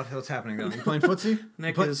 What's happening though? You playing footsie?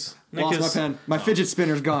 Nick Lost is my pen. My fidget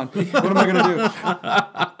spinner's gone. What am I gonna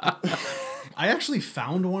do? I actually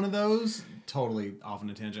found one of those. Totally off on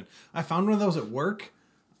a tangent. I found one of those at work.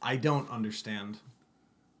 I don't understand.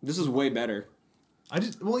 This is way better. I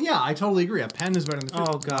totally agree. A pen is better than the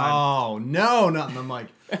Oh, God. Oh no, not in the mic.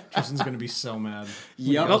 Tristan's gonna be so mad. When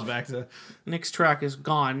he Yep. goes back to. Nick's track is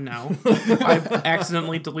gone now. I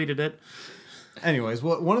accidentally deleted it. Anyways,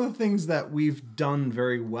 one of the things that we've done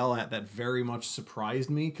very well at that very much surprised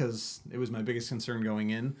me, because it was my biggest concern going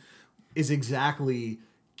in, is exactly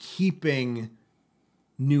keeping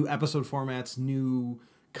new episode formats, new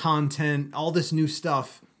content, all this new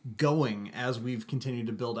stuff going as we've continued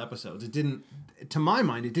to build episodes. It didn't, to my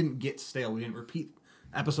mind, it didn't get stale. We didn't repeat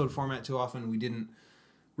episode format too often. We didn't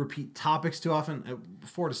repeat topics too often.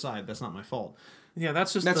 Ford aside, that's not my fault. Yeah,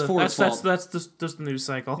 that's just Ford's fault. that's just the news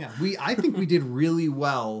cycle. Yeah, I think we did really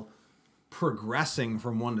well progressing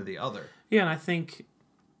from one to the other. Yeah, and I think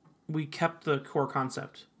we kept the core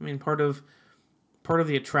concept. I mean, part of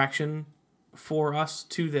the attraction for us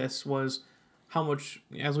to this was how much,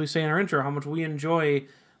 as we say in our intro, how much we enjoy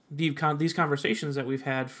these conversations that we've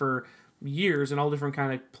had for years in all different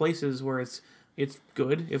kind of places where it's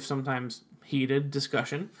good, if sometimes heated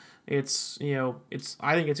discussion. It's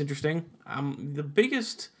I think it's interesting. The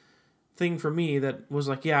biggest thing for me that was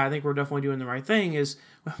like, yeah, I think we're definitely doing the right thing is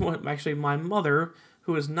actually my mother,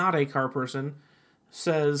 who is not a car person,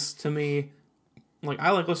 says to me, like,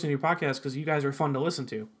 I like listening to your podcast because you guys are fun to listen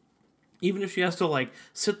to. Even if she has to, like,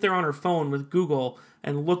 sit there on her phone with Google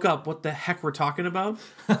and look up what the heck we're talking about.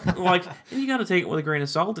 Like, and you got to take it with a grain of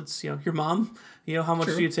salt. It's, your mom. How much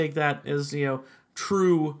do you take that as,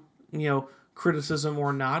 true, criticism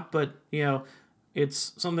or not? But,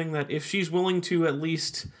 it's something that if she's willing to at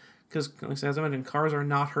least, because, as I mentioned, cars are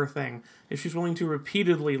not her thing. If she's willing to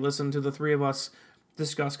repeatedly listen to the three of us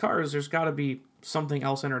discuss cars, there's got to be something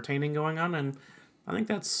else entertaining going on. And I think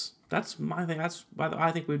that's my thing.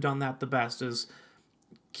 I think we've done that the best, is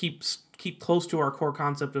keep close to our core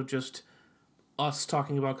concept of just us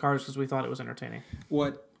talking about cars because we thought it was entertaining.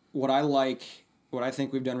 What I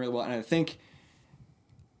think we've done really well, and I think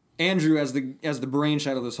Andrew, as the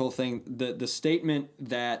brainchild of this whole thing, the statement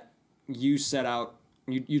that you set out,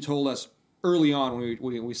 you told us early on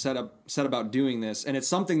when we set about doing this, and it's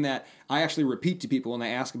something that I actually repeat to people when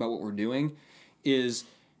they ask about what we're doing, is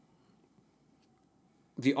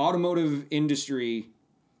the automotive industry,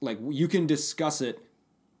 like, you can discuss it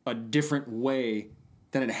a different way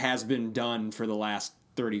than it has been done for the last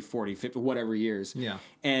 30, 40, 50, whatever years. Yeah.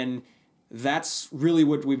 And that's really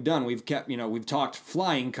what we've done. We've kept, we've talked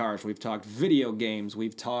flying cars, we've talked video games,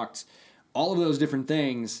 we've talked all of those different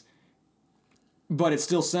things, but it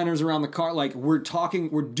still centers around the car. Like, we're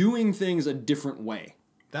doing things a different way.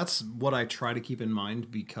 That's what I try to keep in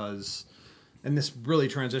mind because, and this really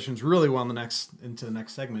transitions really well into the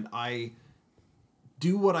next segment, I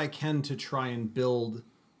do what I can to try and build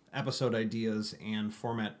episode ideas and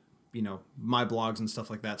format, my blogs and stuff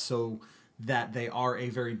like that, so that they are a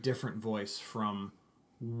very different voice from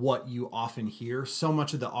what you often hear. So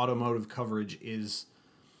much of the automotive coverage is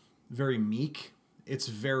very meek. It's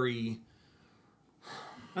very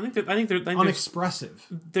I think unexpressive.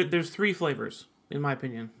 There's three flavors, in my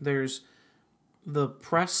opinion. There's the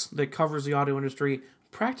press that covers the auto industry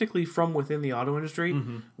practically from within the auto industry,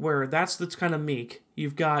 where that's kind of meek.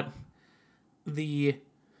 You've got the,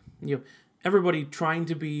 everybody trying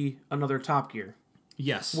to be another Top Gear.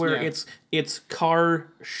 Yes. Where Yeah. it's car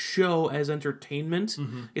show as entertainment.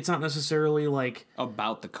 It's not necessarily like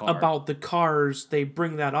About the car. about the cars. They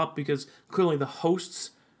bring that up because clearly the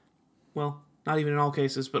hosts, well, not even in all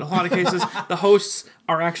cases, but a lot of cases, the hosts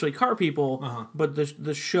are actually car people, but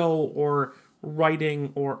the show or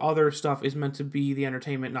writing or other stuff is meant to be the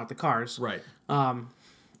entertainment, not the cars. Right.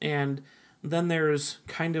 And then there's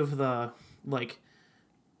kind of the, like,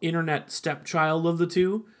 internet stepchild of the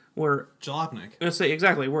two, where Jalopnik. let's say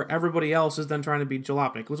exactly where everybody else is then trying to be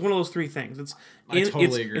Jalopnik. It was one of those three things. I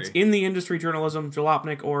totally agree. It's in the industry journalism,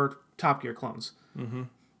 Jalopnik or Top Gear clones.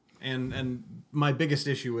 And my biggest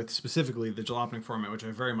issue with specifically the Jalopnik format, which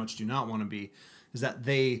I very much do not want to be, is that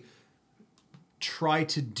they try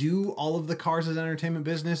to do all of the cars as entertainment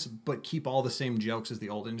business, but keep all the same jokes as the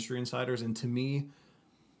old industry insiders. And to me,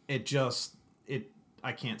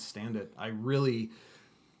 I can't stand it. I really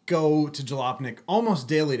go to Jalopnik almost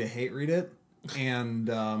daily to hate read it, and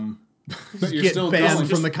But you're get still banned going.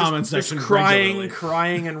 from the comment section Crying,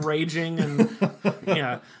 regularly. and raging, and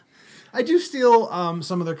yeah. I do steal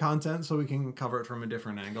some of their content so we can cover it from a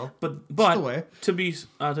different angle. But the way. to be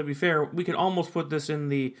fair, we could almost put this in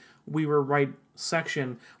the "we were right"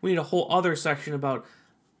 section. We need a whole other section about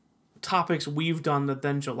topics we've done that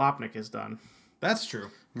then Jalopnik has done. That's true.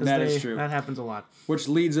 'Cause That is true. That happens a lot. Which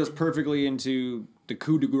leads us perfectly into the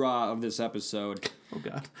coup de grace of this episode. Oh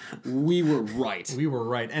God. We were right. We were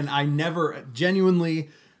right. And I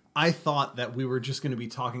thought that we were just going to be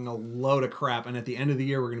talking a load of crap, and at the end of the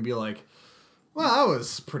year, we're going to be like, well, that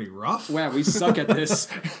was pretty rough. Wow, we suck at this.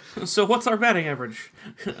 So what's our batting average?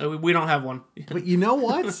 We don't have one. But you know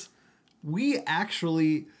what? We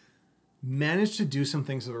actually managed to do some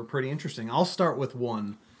things that were pretty interesting. I'll start with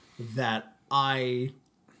one that I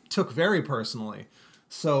took very personally.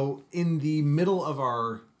 So in the middle of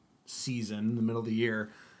our season, the middle of the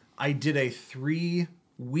year, I did a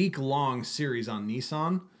 3-week-long series on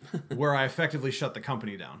Nissan where I effectively shut the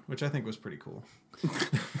company down, which I think was pretty cool.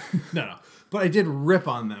 No. But I did rip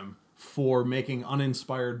on them for making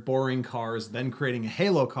uninspired, boring cars, then creating a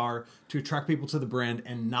Halo car to attract people to the brand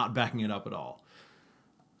and not backing it up at all.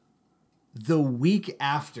 The week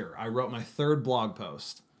after I wrote my 3rd blog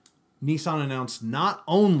post, Nissan announced not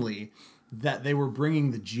only that they were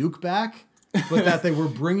bringing the Juke back, but that they were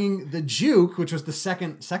bringing the Juke, which was the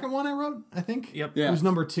second one I wrote, I think. Yep. It was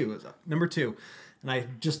number 2. It was number 2. And I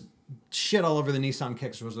just shit all over the Nissan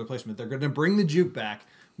Kicks was the replacement. They're going to bring the Juke back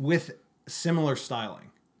with similar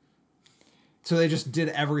styling. So they just did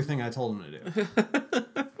everything I told them to do.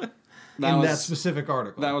 That specific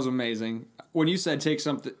article. That was amazing. When you said take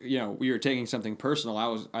something, we were taking something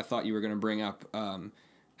personal, I thought you were going to bring up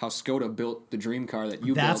how Skoda built the dream car that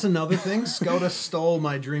you built. That's another thing. Skoda stole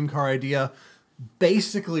my dream car idea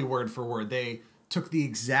basically word for word. They took the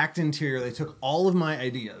exact interior. They took all of my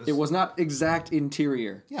ideas. It was not exact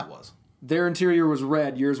interior. Yeah, it was. Their interior was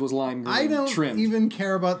red. Yours was lime green. I don't trimmed. even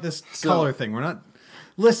care about this color thing. We're not...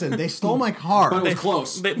 Listen, they stole my car. But it was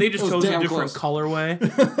close. They just chose a different colorway.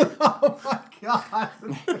 Oh my god.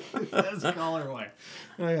 That's colorway.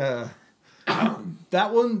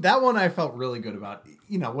 That one I felt really good about.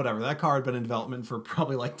 Whatever. That car had been in development for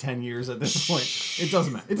probably like 10 years at this point. It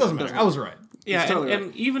doesn't matter. It doesn't matter. I was right. Yeah, totally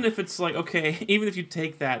and even if it's like, okay, even if you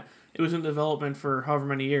take that, it was in development for however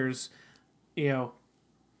many years,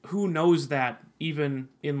 who knows that even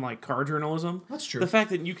in like car journalism? That's true. The fact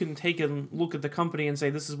that you can take and look at the company and say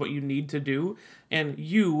this is what you need to do, and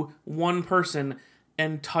you, one person,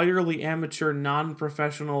 entirely amateur,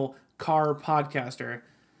 non-professional car podcaster,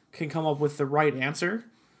 can come up with the right answer.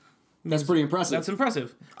 That's pretty impressive. That's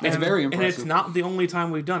impressive. That's very impressive. And it's not the only time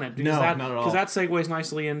we've done it. No, not at all. Because that segues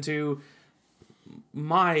nicely into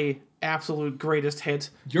my absolute greatest hit.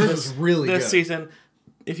 Yours is really this good. season.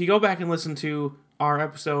 If you go back and listen to our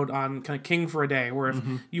episode on kind of King for a Day, where if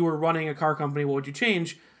you were running a car company, what would you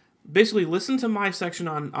change? Basically, listen to my section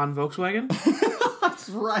on Volkswagen. That's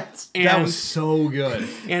right. And, that was so good.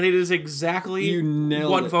 And it is exactly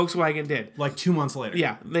what Volkswagen did. Like 2 months later.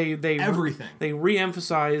 Yeah, they everything. They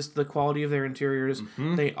re-emphasized the quality of their interiors.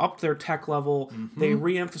 They upped their tech level. They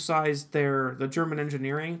re-emphasized the German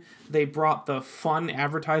engineering. They brought the fun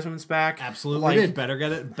advertisements back. Absolutely did. Better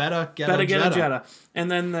get a Jetta.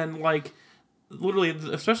 And then like literally,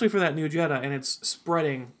 especially for that new Jetta, and it's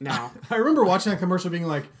spreading now. I remember watching that commercial being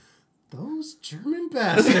like, those German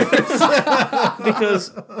bastards.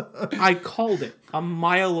 Because I called it a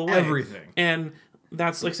mile away. Everything. And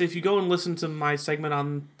that's like, so if you go and listen to my segment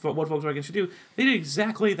on what Volkswagen should do, they did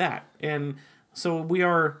exactly that. And so we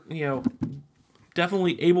are,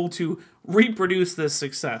 definitely able to reproduce this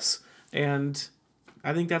success. And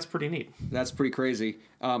I think that's pretty neat. That's pretty crazy.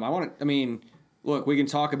 Look, we can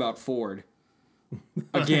talk about Ford.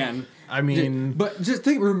 Again. But just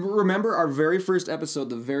think, remember our very first episode,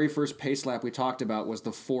 the very first Pace Lap we talked about was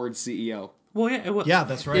the Ford CEO. Well, yeah. Yeah,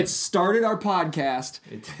 that's right. It started our podcast.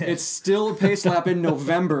 It's still a Pace Lap in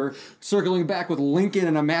November, circling back with Lincoln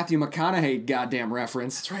and a Matthew McConaughey goddamn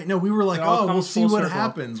reference. That's right. No, we were like, we'll see what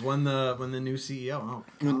happens when the new CEO. Oh,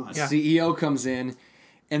 God. CEO comes in.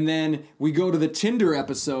 And then we go to the Tinder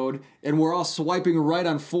episode, and we're all swiping right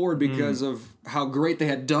on Ford because of how great they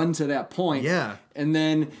had done to that point. Yeah. And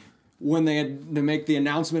then when they had to make the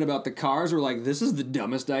announcement about the cars, we're like, this is the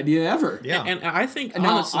dumbest idea ever. Yeah. And I think,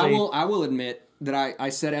 now, honestly... I will admit that I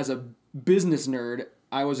said as a business nerd,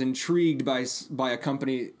 I was intrigued by a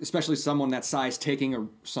company, especially someone that size,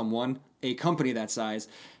 a company that size,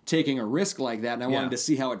 taking a risk like that, and I wanted to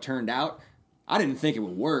see how it turned out. I didn't think it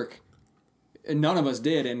would work. And none of us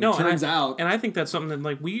did, and it turns out... And I think that's something that,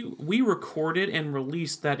 like, we recorded and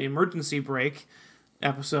released that emergency brake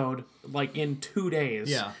episode, like, in 2 days.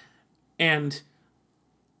 Yeah. And,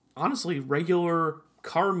 honestly, regular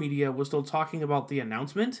car media was still talking about the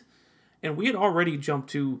announcement, and we had already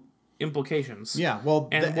jumped to implications. Yeah, well...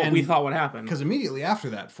 And what we thought would happen. Because immediately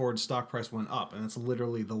after that, Ford's stock price went up, and it's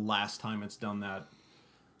literally the last time it's done that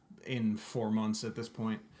in 4 months at this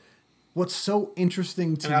point. What's so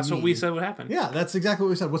interesting to me... And that's what we said would happen. Yeah, that's exactly what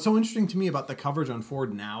we said. What's so interesting to me about the coverage on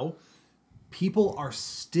Ford now, people are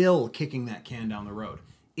still kicking that can down the road.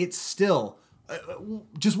 It's still...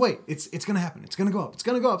 just wait. It's going to happen. It's going to go up. It's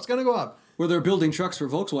going to go up. It's going to go up. Well, they're building trucks for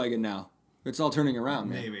Volkswagen now. It's all turning around,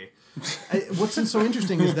 man. Maybe. What's so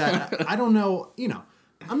interesting is that I don't know...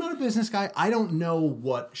 I'm not a business guy. I don't know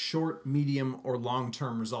what short, medium, or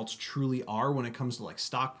long-term results truly are when it comes to like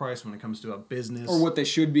stock price, when it comes to a business. Or what they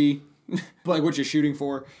should be. But like what you're shooting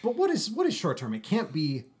for. But what is short term? It can't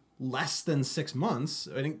be less than 6 months.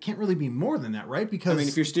 And it can't really be more than that, right? Because I mean,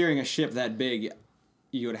 if you're steering a ship that big,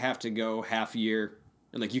 you would have to go half year.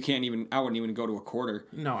 Like, you can't even, I wouldn't even go to a quarter.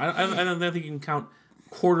 No, I don't think you can count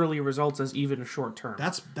quarterly results as even short term.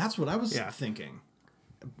 that's what I was thinking.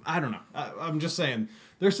 I don't know. I'm just saying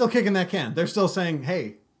they're still kicking that can. They're still saying,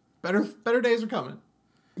 "Hey, better days are coming."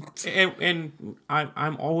 And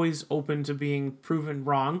I'm always open to being proven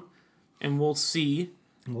wrong, and we'll see.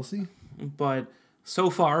 We'll see. But so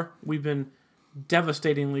far, we've been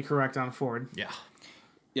devastatingly correct on Ford. Yeah.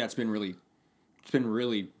 Yeah, it's been really,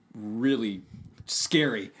 really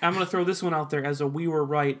scary. I'm going to throw this one out there as a we were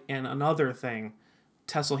right and another thing.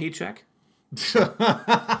 Tesla heat check.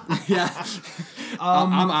 Yeah.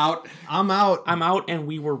 I'm out. I'm out. I'm out and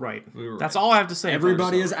we were right. That's right. all I have to say.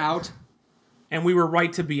 Everybody is out. And we were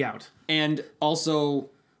right to be out. And also,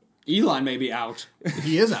 Elon may be out.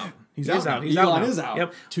 He is out. He's out. Out. He's Elon out is out.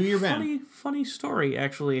 Yep. 2-year ban. Funny story,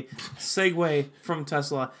 actually. Segue from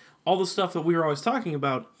Tesla. All the stuff that we were always talking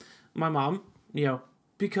about. My mom,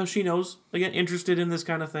 because she knows, again, interested in this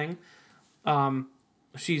kind of thing.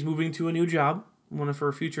 She's moving to a new job. One of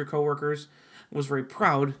her future coworkers was very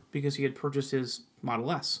proud because he had purchased his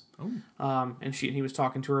Model S. Oh. And he was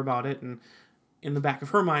talking to her about it, and in the back of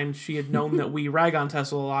her mind, she had known that we rag on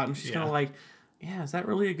Tesla a lot, and she's kind of like, yeah, is that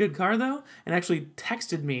really a good car, though? And actually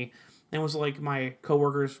texted me and was like, my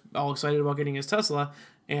coworker's all excited about getting his Tesla,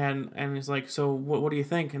 and he's like, so what do you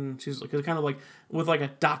think? And she's like, kind of like, with like a ...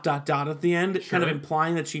 at the end, kind of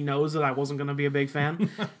implying that she knows that I wasn't going to be a big fan.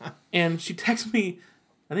 And she texted me,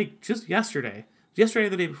 I think just yesterday or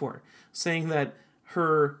the day before, saying that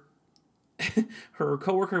her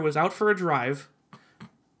coworker was out for a drive,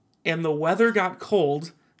 and the weather got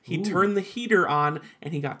cold. He turned the heater on,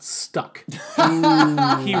 and he got stuck.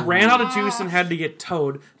 He ran out of juice and had to get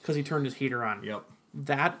towed because he turned his heater on. Yep.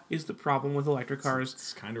 That is the problem with electric cars.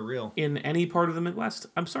 It's kind of real. In any part of the Midwest.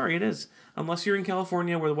 I'm sorry, it is. Unless you're in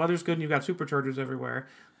California where the weather's good and you've got superchargers everywhere,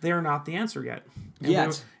 they are not the answer yet.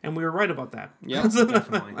 And we were right about that. Yeah,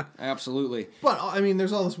 Definitely. Absolutely. But, I mean,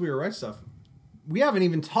 there's all this we were right stuff. We haven't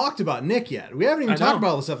even talked about Nick yet. We haven't even talked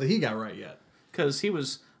about all the stuff that he got right yet. Because he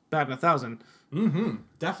was batting 1,000. Mm-hmm.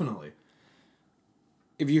 Definitely.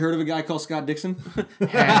 Have you heard of a guy called Scott Dixon?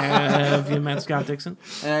 Have you met Scott Dixon?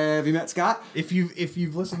 Have you met Scott? If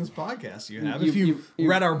you've listened to this podcast, you have. If you've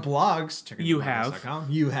read our blogs, check out You podcast.com.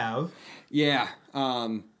 You have. Yeah.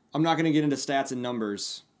 I'm not going to get into stats and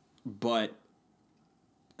numbers, but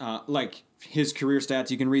like his career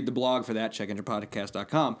stats, you can read the blog for that,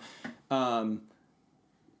 checkenginePodcast.com.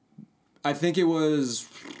 I think it was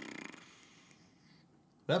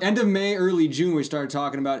end of May, early June, we started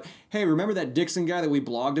talking about, hey, remember that Dixon guy that we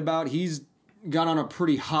blogged about? He's got on a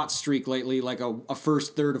pretty hot streak lately, like a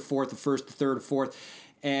first, third, a fourth, a first, a third, a fourth.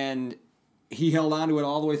 And he held on to it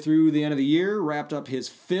all the way through the end of the year, wrapped up his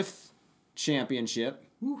 5th championship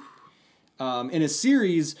in a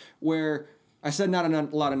series where, I said not a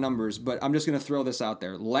lot of numbers, but I'm just going to throw this out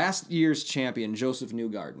there. Last year's champion, Joseph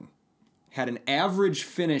Newgarden, had an average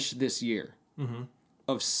finish this year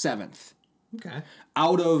of 7th. Okay.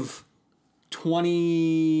 Out of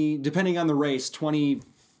 20, depending on the race,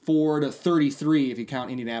 24 to 33 if you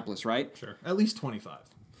count Indianapolis, right? Sure. At least 25.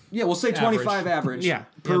 Yeah, we'll say 25 average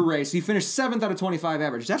per race. He finished 7th out of 25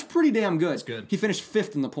 average. That's pretty damn good. That's good. He finished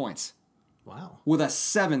 5th in the points. Wow. With a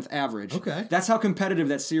 7th average. Okay. That's how competitive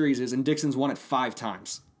that series is, and Dixon's won it 5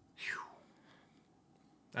 times.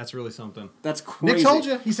 That's really something. That's crazy. Nick told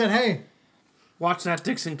you. He said, hey. Watch that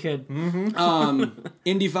Dixon kid.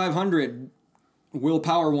 Indy 500, Will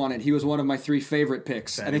Power won it. He was one of my 3 favorite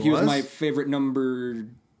picks. I think he was my favorite number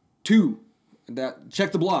 2.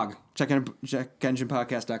 Check the blog. Check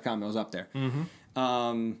enginepodcast.com. It was up there.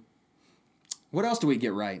 What else do we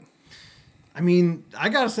get right? I mean, I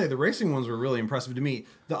gotta say, the racing ones were really impressive to me.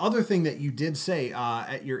 The other thing that you did say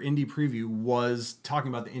at your Indy preview was talking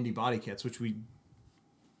about the Indy body kits, which we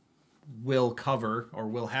will cover, or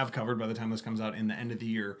will have covered by the time this comes out in the end of the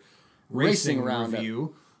year racing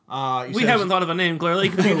review. We haven't thought of a name, clearly,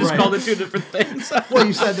 because we just called it 2 different things. Well,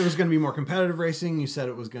 you said there was going to be more competitive racing. You said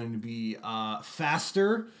it was going to be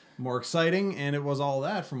faster, more exciting, and it was all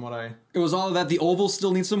that from what I... It was all of that. The oval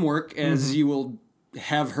still needs some work, as you will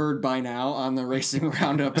have heard by now on the Racing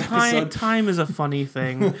Roundup episode. Time is a funny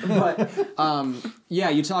thing. But, yeah,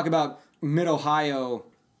 you talk about Mid-Ohio,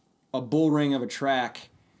 a bull ring of a track.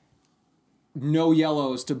 no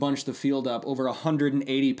yellows to bunch the field up, over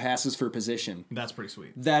 180 passes for position. That's pretty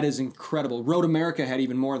sweet. That is incredible. Road America had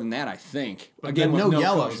even more than that, I think. But Again, no with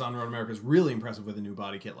yellows caution. on Road America is really impressive with a new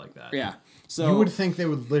body kit like that. Yeah. So You would think they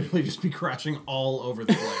would literally just be crashing all over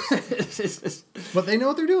the place. But they know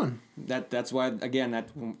what they're doing. that's why, again, that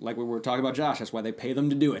like we were talking about Josh, that's why they pay them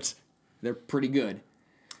to do it. They're pretty good.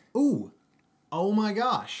 Ooh. Oh my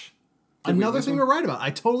gosh. Did we Another miss thing one? to write about.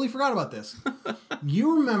 I totally forgot about this.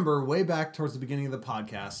 You remember way back towards the beginning of the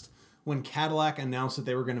podcast when Cadillac announced that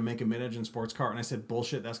they were going to make a mid-engine sports car, and I said,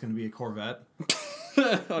 bullshit, that's going to be a Corvette.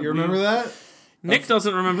 You remember that? Nick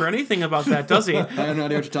doesn't remember anything about that, does he? I have no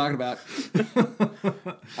idea what you're talking about.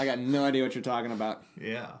 I got no idea what you're talking about.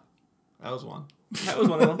 Yeah. That was one. That was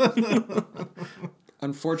one of them.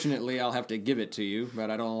 Unfortunately, I'll have to give it to you,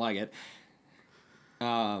 but I don't like it.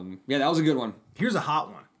 Yeah, that was a good one. Here's a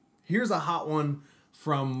hot one. Here's a hot one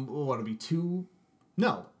from,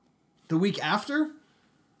 the week after?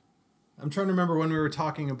 I'm trying to remember when we were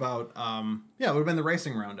talking about, it would have been the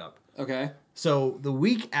racing roundup. Okay. So the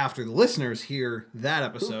week after the listeners hear that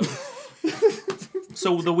episode,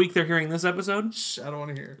 So the week they're hearing this episode? I don't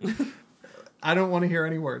want to hear. I don't want to hear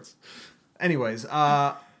any words. Anyways,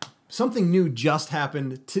 something new just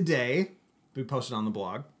happened today. We posted on the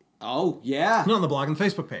blog. Oh, yeah. Not on the blog, on the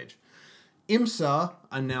Facebook page. IMSA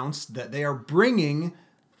announced that they are bringing,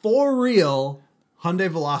 for real, Hyundai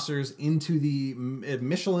Velocers into the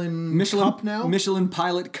Michelin Cup now. Michelin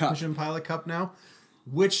Pilot Cup. Michelin Pilot Cup now,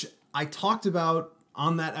 which I talked about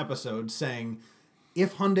on that episode, saying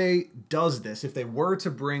if Hyundai does this, if they were to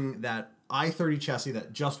bring that i30 chassis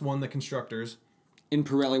that just won the constructors In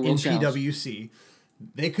Pirelli World in Challenge. PWC,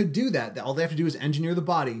 they could do that. All they have to do is engineer the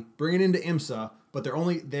body, bring it into IMSA, but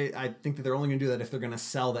I think that they're only going to do that if they're going to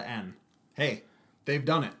sell the N. Hey, they've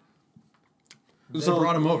done it. They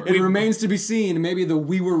brought him over. It remains to be seen. Maybe the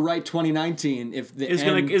We Were Right 2019, if the Is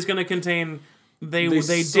N- gonna contain they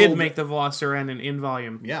sold did it. make the Veloster N in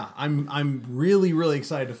volume. Yeah, I'm really, really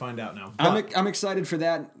excited to find out now. But I'm excited for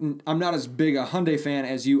that. I'm not as big a Hyundai fan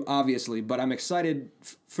as you, obviously, but I'm excited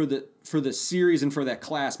for the series and for that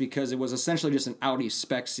class because it was essentially just an Audi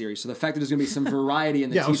spec series. So the fact that there's going to be some variety in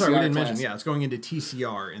the yeah, TCR I'm sorry, we didn't class mention. Yeah, it's going into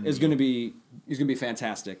TCR. is going to be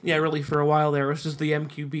fantastic. Yeah, really, for a while there, it was just the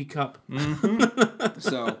MQB Cup.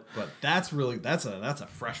 So But that's a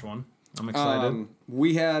fresh one. I'm excited.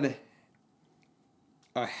 we had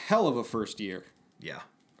a hell of a first year. Yeah.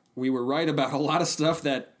 We were right about a lot of stuff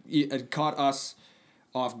that had caught us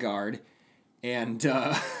off guard, and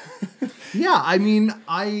Yeah, I mean,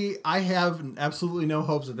 I have absolutely no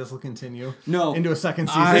hopes that this will continue. No. into a second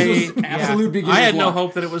season. This was absolute beginner's I had no luck.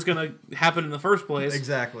 hope that it was going to happen in the first place.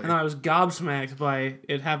 Exactly. And I was gobsmacked by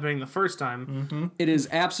it happening the first time. it is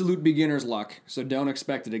absolute beginner's luck. So don't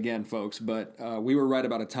expect it again, folks. But we were right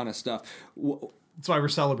about a ton of stuff. That's why we're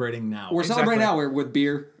celebrating now. We're celebrating now with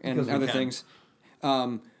beer and Because we other can. things.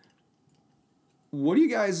 What do you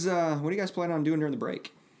guys plan on doing during the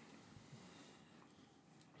break?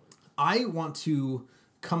 I want to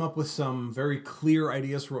come up with some very clear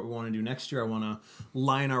ideas for what we want to do next year. I want to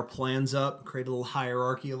line our plans up, create a little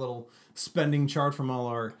hierarchy, a little spending chart from all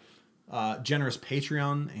our generous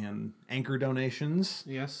Patreon and Anchor donations.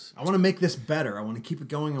 Yes. I want to make this better. I want to keep it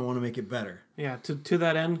going. I want to make it better. Yeah, to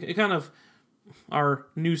that end, it kind of, our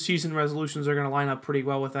new season resolutions are going to line up pretty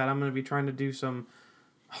well with that. I'm going to be trying to do some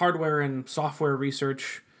hardware and software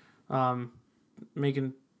research, trying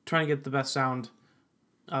to get the best sound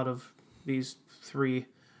out of these three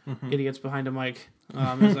idiots behind a mic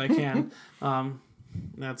as I can.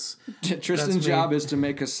 That's Tristan's me. job is to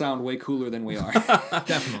make us sound way cooler than we are.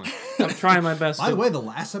 Definitely. I'm trying my best. By the way, the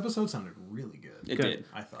last episode sounded really good. It Good. did.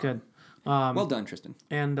 I thought. Good. Well done, Tristan.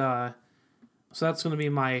 And so that's going to be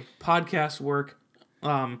my podcast work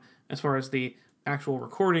as far as the actual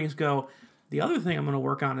recordings go. The other thing I'm going to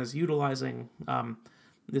work on is utilizing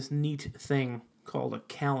this neat thing called a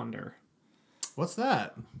calendar. What's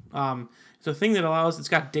that? It's a thing that it's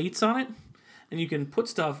got dates on it, and you can put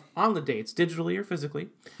stuff on the dates, digitally or physically.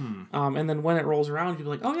 And then when it rolls around, you'll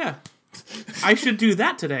be like, oh yeah, I should do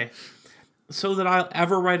that today, so that I'll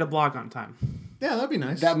ever write a blog on time. Yeah, that'd be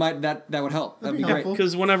nice. That would help. That'd be be great. helpful.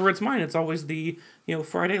 Because whenever it's mine, it's always the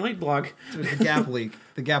Friday late blog. the Gap Week.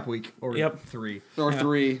 The Gap Week. Or Yep. 3. Or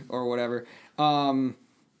 3 or whatever.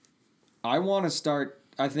 I want to start,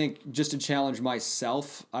 I think, just to challenge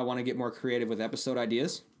myself, I want to get more creative with episode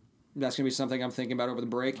ideas. That's going to be something I'm thinking about over the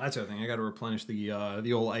break. That's the other thing. I got to replenish the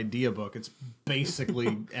old idea book. It's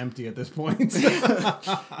basically empty at this point.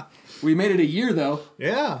 We made it a year, though.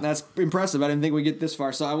 Yeah. That's impressive. I didn't think we'd get this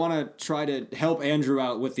far. So I want to try to help Andrew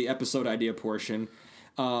out with the episode idea portion.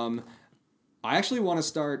 I actually want to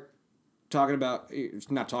start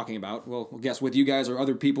not talking about, well, I guess with you guys or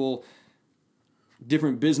other people,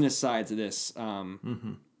 different business sides of this.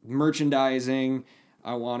 Merchandising.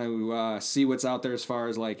 I want to see what's out there as far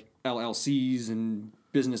as like LLCs and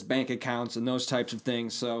business bank accounts and those types of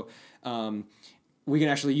things. So we can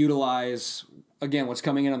actually utilize, again, what's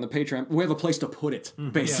coming in on the Patreon. We have a place to put it,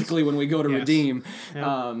 basically, when we go to redeem. Yep.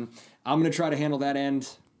 I'm going to try to handle that end.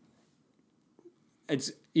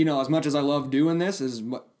 It's, as much as I love doing this, as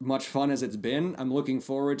much fun as it's been, I'm looking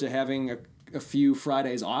forward to having a few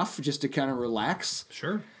Fridays off just to kind of relax.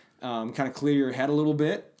 Sure. Kind of clear your head a little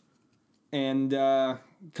bit. And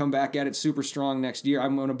come back at it super strong next year.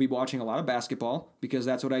 I'm going to be watching a lot of basketball because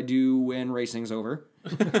that's what I do when racing's over.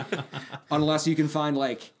 Unless you can find,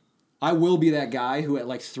 like, I will be that guy who at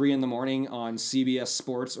like 3 a.m. on CBS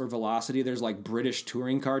Sports or Velocity, there's like British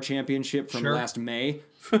Touring Car Championship from last May.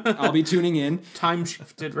 I'll be tuning in. Time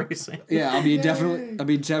shifted racing. Yeah, I'll be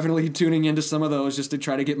definitely tuning into some of those just to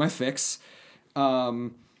try to get my fix.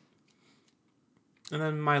 And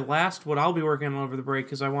then my last, what I'll be working on over the break,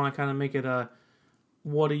 because I want to kind of make it a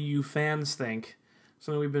what do you fans think?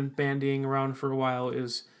 Something we've been bandying around for a while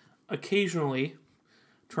is occasionally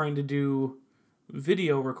trying to do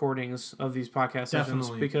video recordings of these podcast sessions.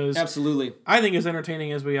 Definitely. Because Absolutely. I think as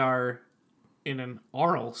entertaining as we are in an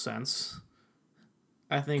oral sense,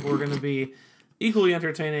 I think we're going to be equally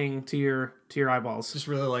entertaining to your eyeballs. Just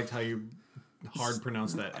really liked how you hard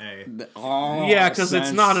pronounce that A. Yeah, because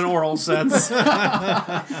it's not an oral sense.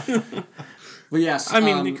 But yes, I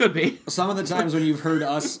mean, it could be. Some of the times when you've heard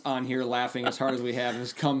us on here laughing as hard as we have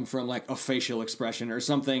has come from like a facial expression or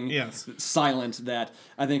something silent that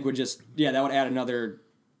I think would just, that would add another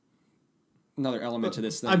element to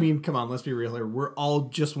this thing. I mean, come on, let's be real here. We're all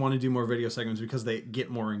just want to do more video segments because they get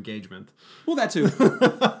more engagement. Well, that too.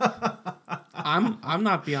 I'm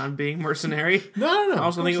not beyond being mercenary. No. I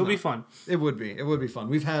also think it would be fun. It would be. It would be fun.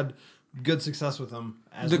 We've had good success with them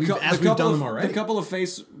as we've done them already. The couple of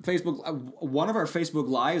Facebook, one of our Facebook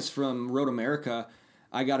lives from Road America,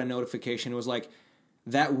 I got a notification. It was like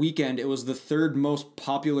that weekend. It was the 3rd most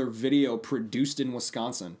popular video produced in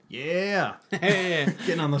Wisconsin. Yeah, Hey.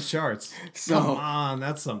 getting on those charts. So, come on,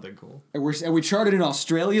 that's something cool. And we charted in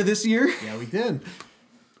Australia this year. Yeah, we did.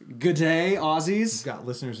 Good day, Aussies. We've got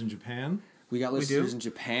listeners in Japan. We got listeners in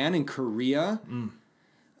Japan and Korea.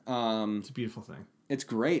 It's a beautiful thing. It's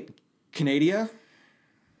great. Canada.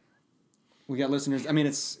 We got listeners. I mean,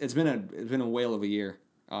 it's been a whale of a year.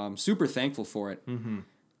 Super thankful for it. Mm-hmm.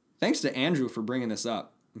 Thanks to Andrew for bringing this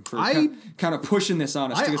up. For kind of pushing this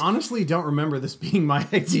on us. I honestly don't remember this being my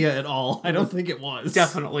idea at all. I don't think it was.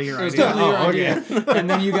 Definitely your It was idea. definitely your idea. Okay. and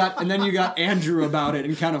then you got Andrew about it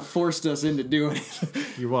and kind of forced us into doing it.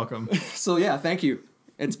 You're welcome. So yeah, thank you.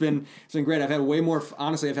 It's been great. I've had way more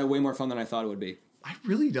fun than I thought it would be. I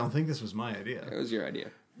really don't think this was my idea. It was your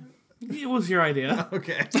idea. It was your idea.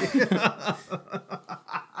 Okay.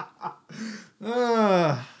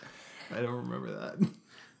 I don't remember that.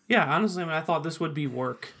 Yeah, honestly, I thought this would be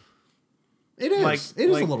work. It is. It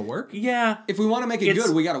is a little work. Yeah, If we want to make it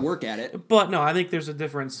good, we got to work at it. but no, I think there's a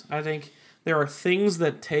difference. I think there are things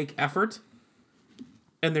that take effort,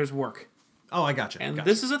 and there's work. Oh, I gotcha. And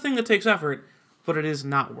this is a thing that takes effort, but it is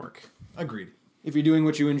not work. Agreed. If you're doing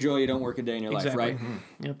what you enjoy, you don't work a day in your life, right?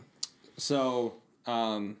 Yep. So,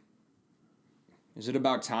 is it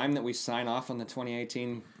about time that we sign off on the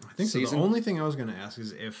 2018 I think season? so. The only thing I was going to ask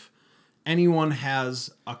is if anyone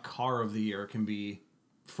has a car of the year. It can be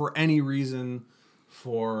for any reason.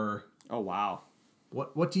 For Oh, wow.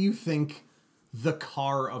 what do you think the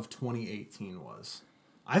car of 2018 was?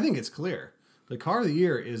 I think it's clear. The car of the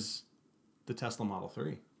year is the Tesla Model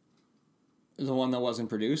 3. The one that wasn't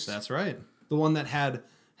produced? That's right. The one that had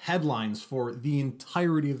headlines for the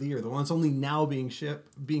entirety of the year. The one that's only now being shipped.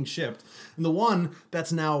 And the one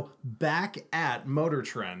that's now back at Motor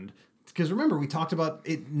Trend. Because remember, we talked about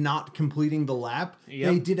it not completing the lap.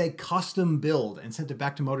 Yep. They did a custom build and sent it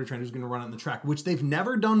back to Motor Trend, who's going to run it on the track, which they've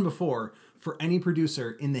never done before for any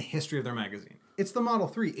producer in the history of their magazine. It's the Model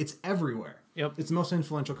 3. It's everywhere. Yep. It's the most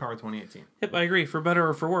influential car of 2018. Yep, I agree. For better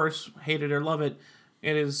or for worse, hate it or love it,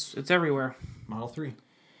 it's everywhere. Model 3.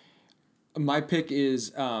 My pick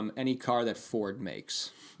is any car that Ford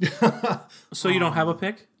makes. So you don't have a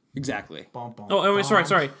pick? Exactly. Bum, bum, Oh, wait, bum.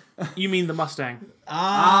 sorry. You mean the Mustang?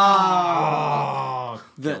 Oh,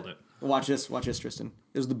 killed it. Watch this, Tristan.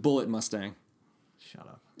 It was the Bullet Mustang. Shut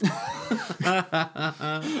up. Oh,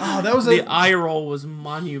 that was The eye roll was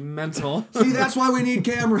monumental. See, that's why we need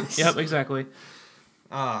cameras. Yep, exactly.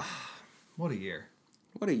 what a year.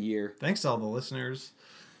 What a year. Thanks to all the listeners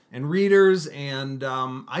and readers. And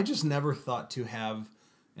I just never thought to have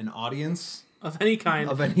an audience of any kind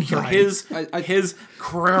for kind. his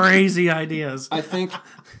crazy ideas. I think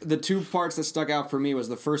the two parts that stuck out for me was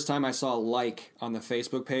the first time I saw a like on the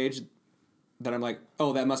Facebook page that I'm like,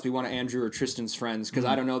 oh, that must be one of Andrew or Tristan's friends because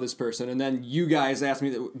I don't know this person. And then you guys asked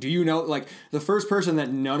me, do you know, like, the first person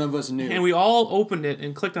that none of us knew. And we all opened it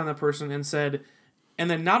and clicked on that person and said,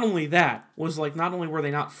 and then not only that, was like, not only were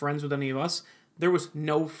they not friends with any of us, there was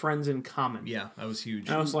no friends in common. Yeah, that was huge.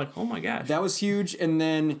 And I was like, oh my gosh. That was huge. And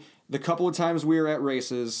then the couple of times we were at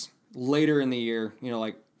races later in the year, you know,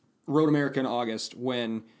 like Road America in August,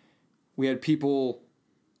 when we had people,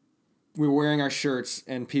 we were wearing our shirts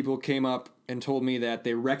and people came up and told me that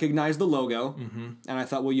they recognized the logo. Mm-hmm. And I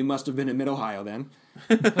thought, well, you must have been in Mid-Ohio then.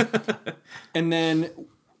 And then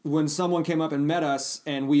when someone came up and met us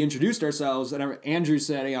and we introduced ourselves, and Andrew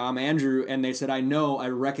said, yeah, I'm Andrew. And they said, I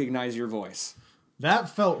recognize your voice. That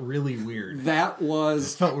felt really weird. That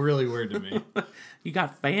felt really weird to me. You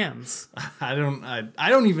got fans. I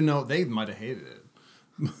don't even know. They might have hated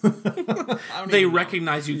it. They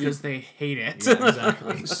recognize you because they hate it. Yeah,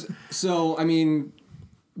 exactly. So, I mean,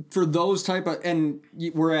 for those type of, and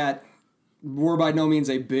we're by no means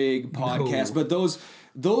a big podcast, No. but those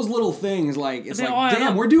little things, like, it's They all like, add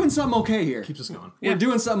damn, up. we're doing something okay here. Keeps us going. We're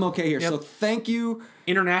doing something okay here. Yep. So thank you.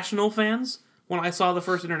 International fans. When I saw the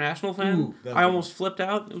first international fan, Ooh, that's I good. almost flipped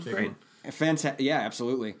out. It was great. Fantastic. Yeah,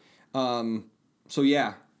 absolutely. So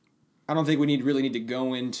yeah, I don't think we really need to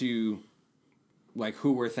go into like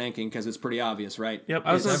who we're thanking because it's pretty obvious, right? Yep,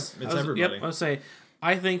 It's everybody. Yep, I was say,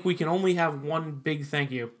 I think we can only have one big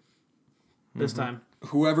thank you this time.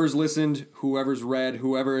 Whoever's listened, whoever's read,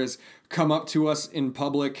 whoever has come up to us in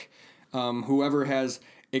public, whoever has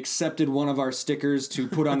accepted one of our stickers to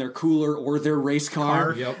put on their cooler or their race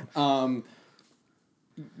car. Yep.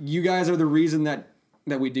 You guys are the reason that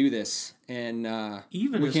we do this, and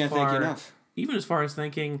Even we as can't thank far- you enough. Even as far as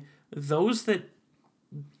thanking those that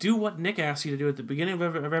do what Nick asks you to do at the beginning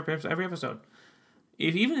of every episode.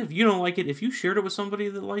 Even if you don't like it, if you shared it with somebody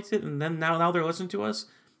that likes it, and then now they're listening to us,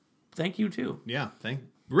 thank you too. Yeah.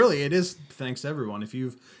 Really, it is thanks to everyone. If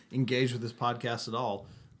you've engaged with this podcast at all,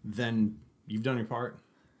 then you've done your part.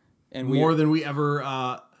 And More than we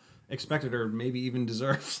ever expected or maybe even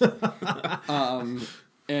deserved.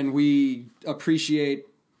 And we appreciate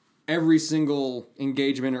every single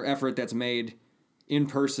engagement or effort that's made in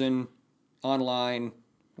person, online,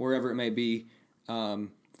 wherever it may be.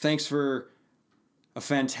 Thanks for a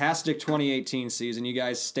fantastic 2018 season. You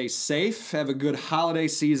guys stay safe, have a good holiday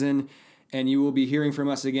season, and you will be hearing from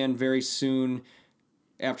us again very soon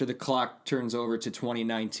after the clock turns over to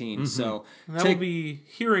 2019. Mm-hmm. So And that will be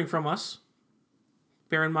hearing from us.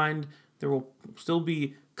 Bear in mind, there will still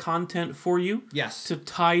be content for you. Yes. To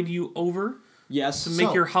tide you over. yes, To make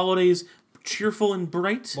So- your holidays cheerful and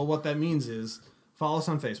bright. Well, what that means is follow us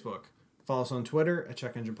on Facebook. Follow us on Twitter at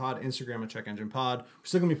Check Engine Pod, Instagram at Check Engine Pod. We're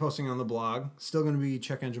still going to be posting on the blog. Still going to be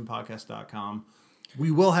checkenginepodcast.com.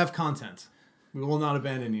 We will have content. We will not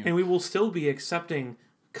abandon you. And we will still be accepting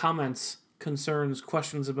comments, concerns,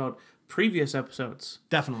 questions about previous episodes.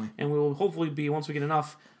 Definitely. And we will hopefully be, once we get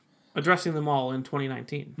enough, addressing them all in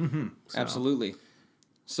 2019. Mm-hmm. Absolutely.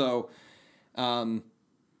 So,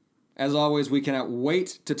 as always, we cannot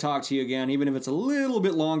wait to talk to you again, even if it's a little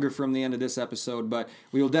bit longer from the end of this episode, but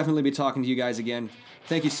we will definitely be talking to you guys again.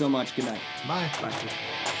 Thank you so much. Good night. Bye.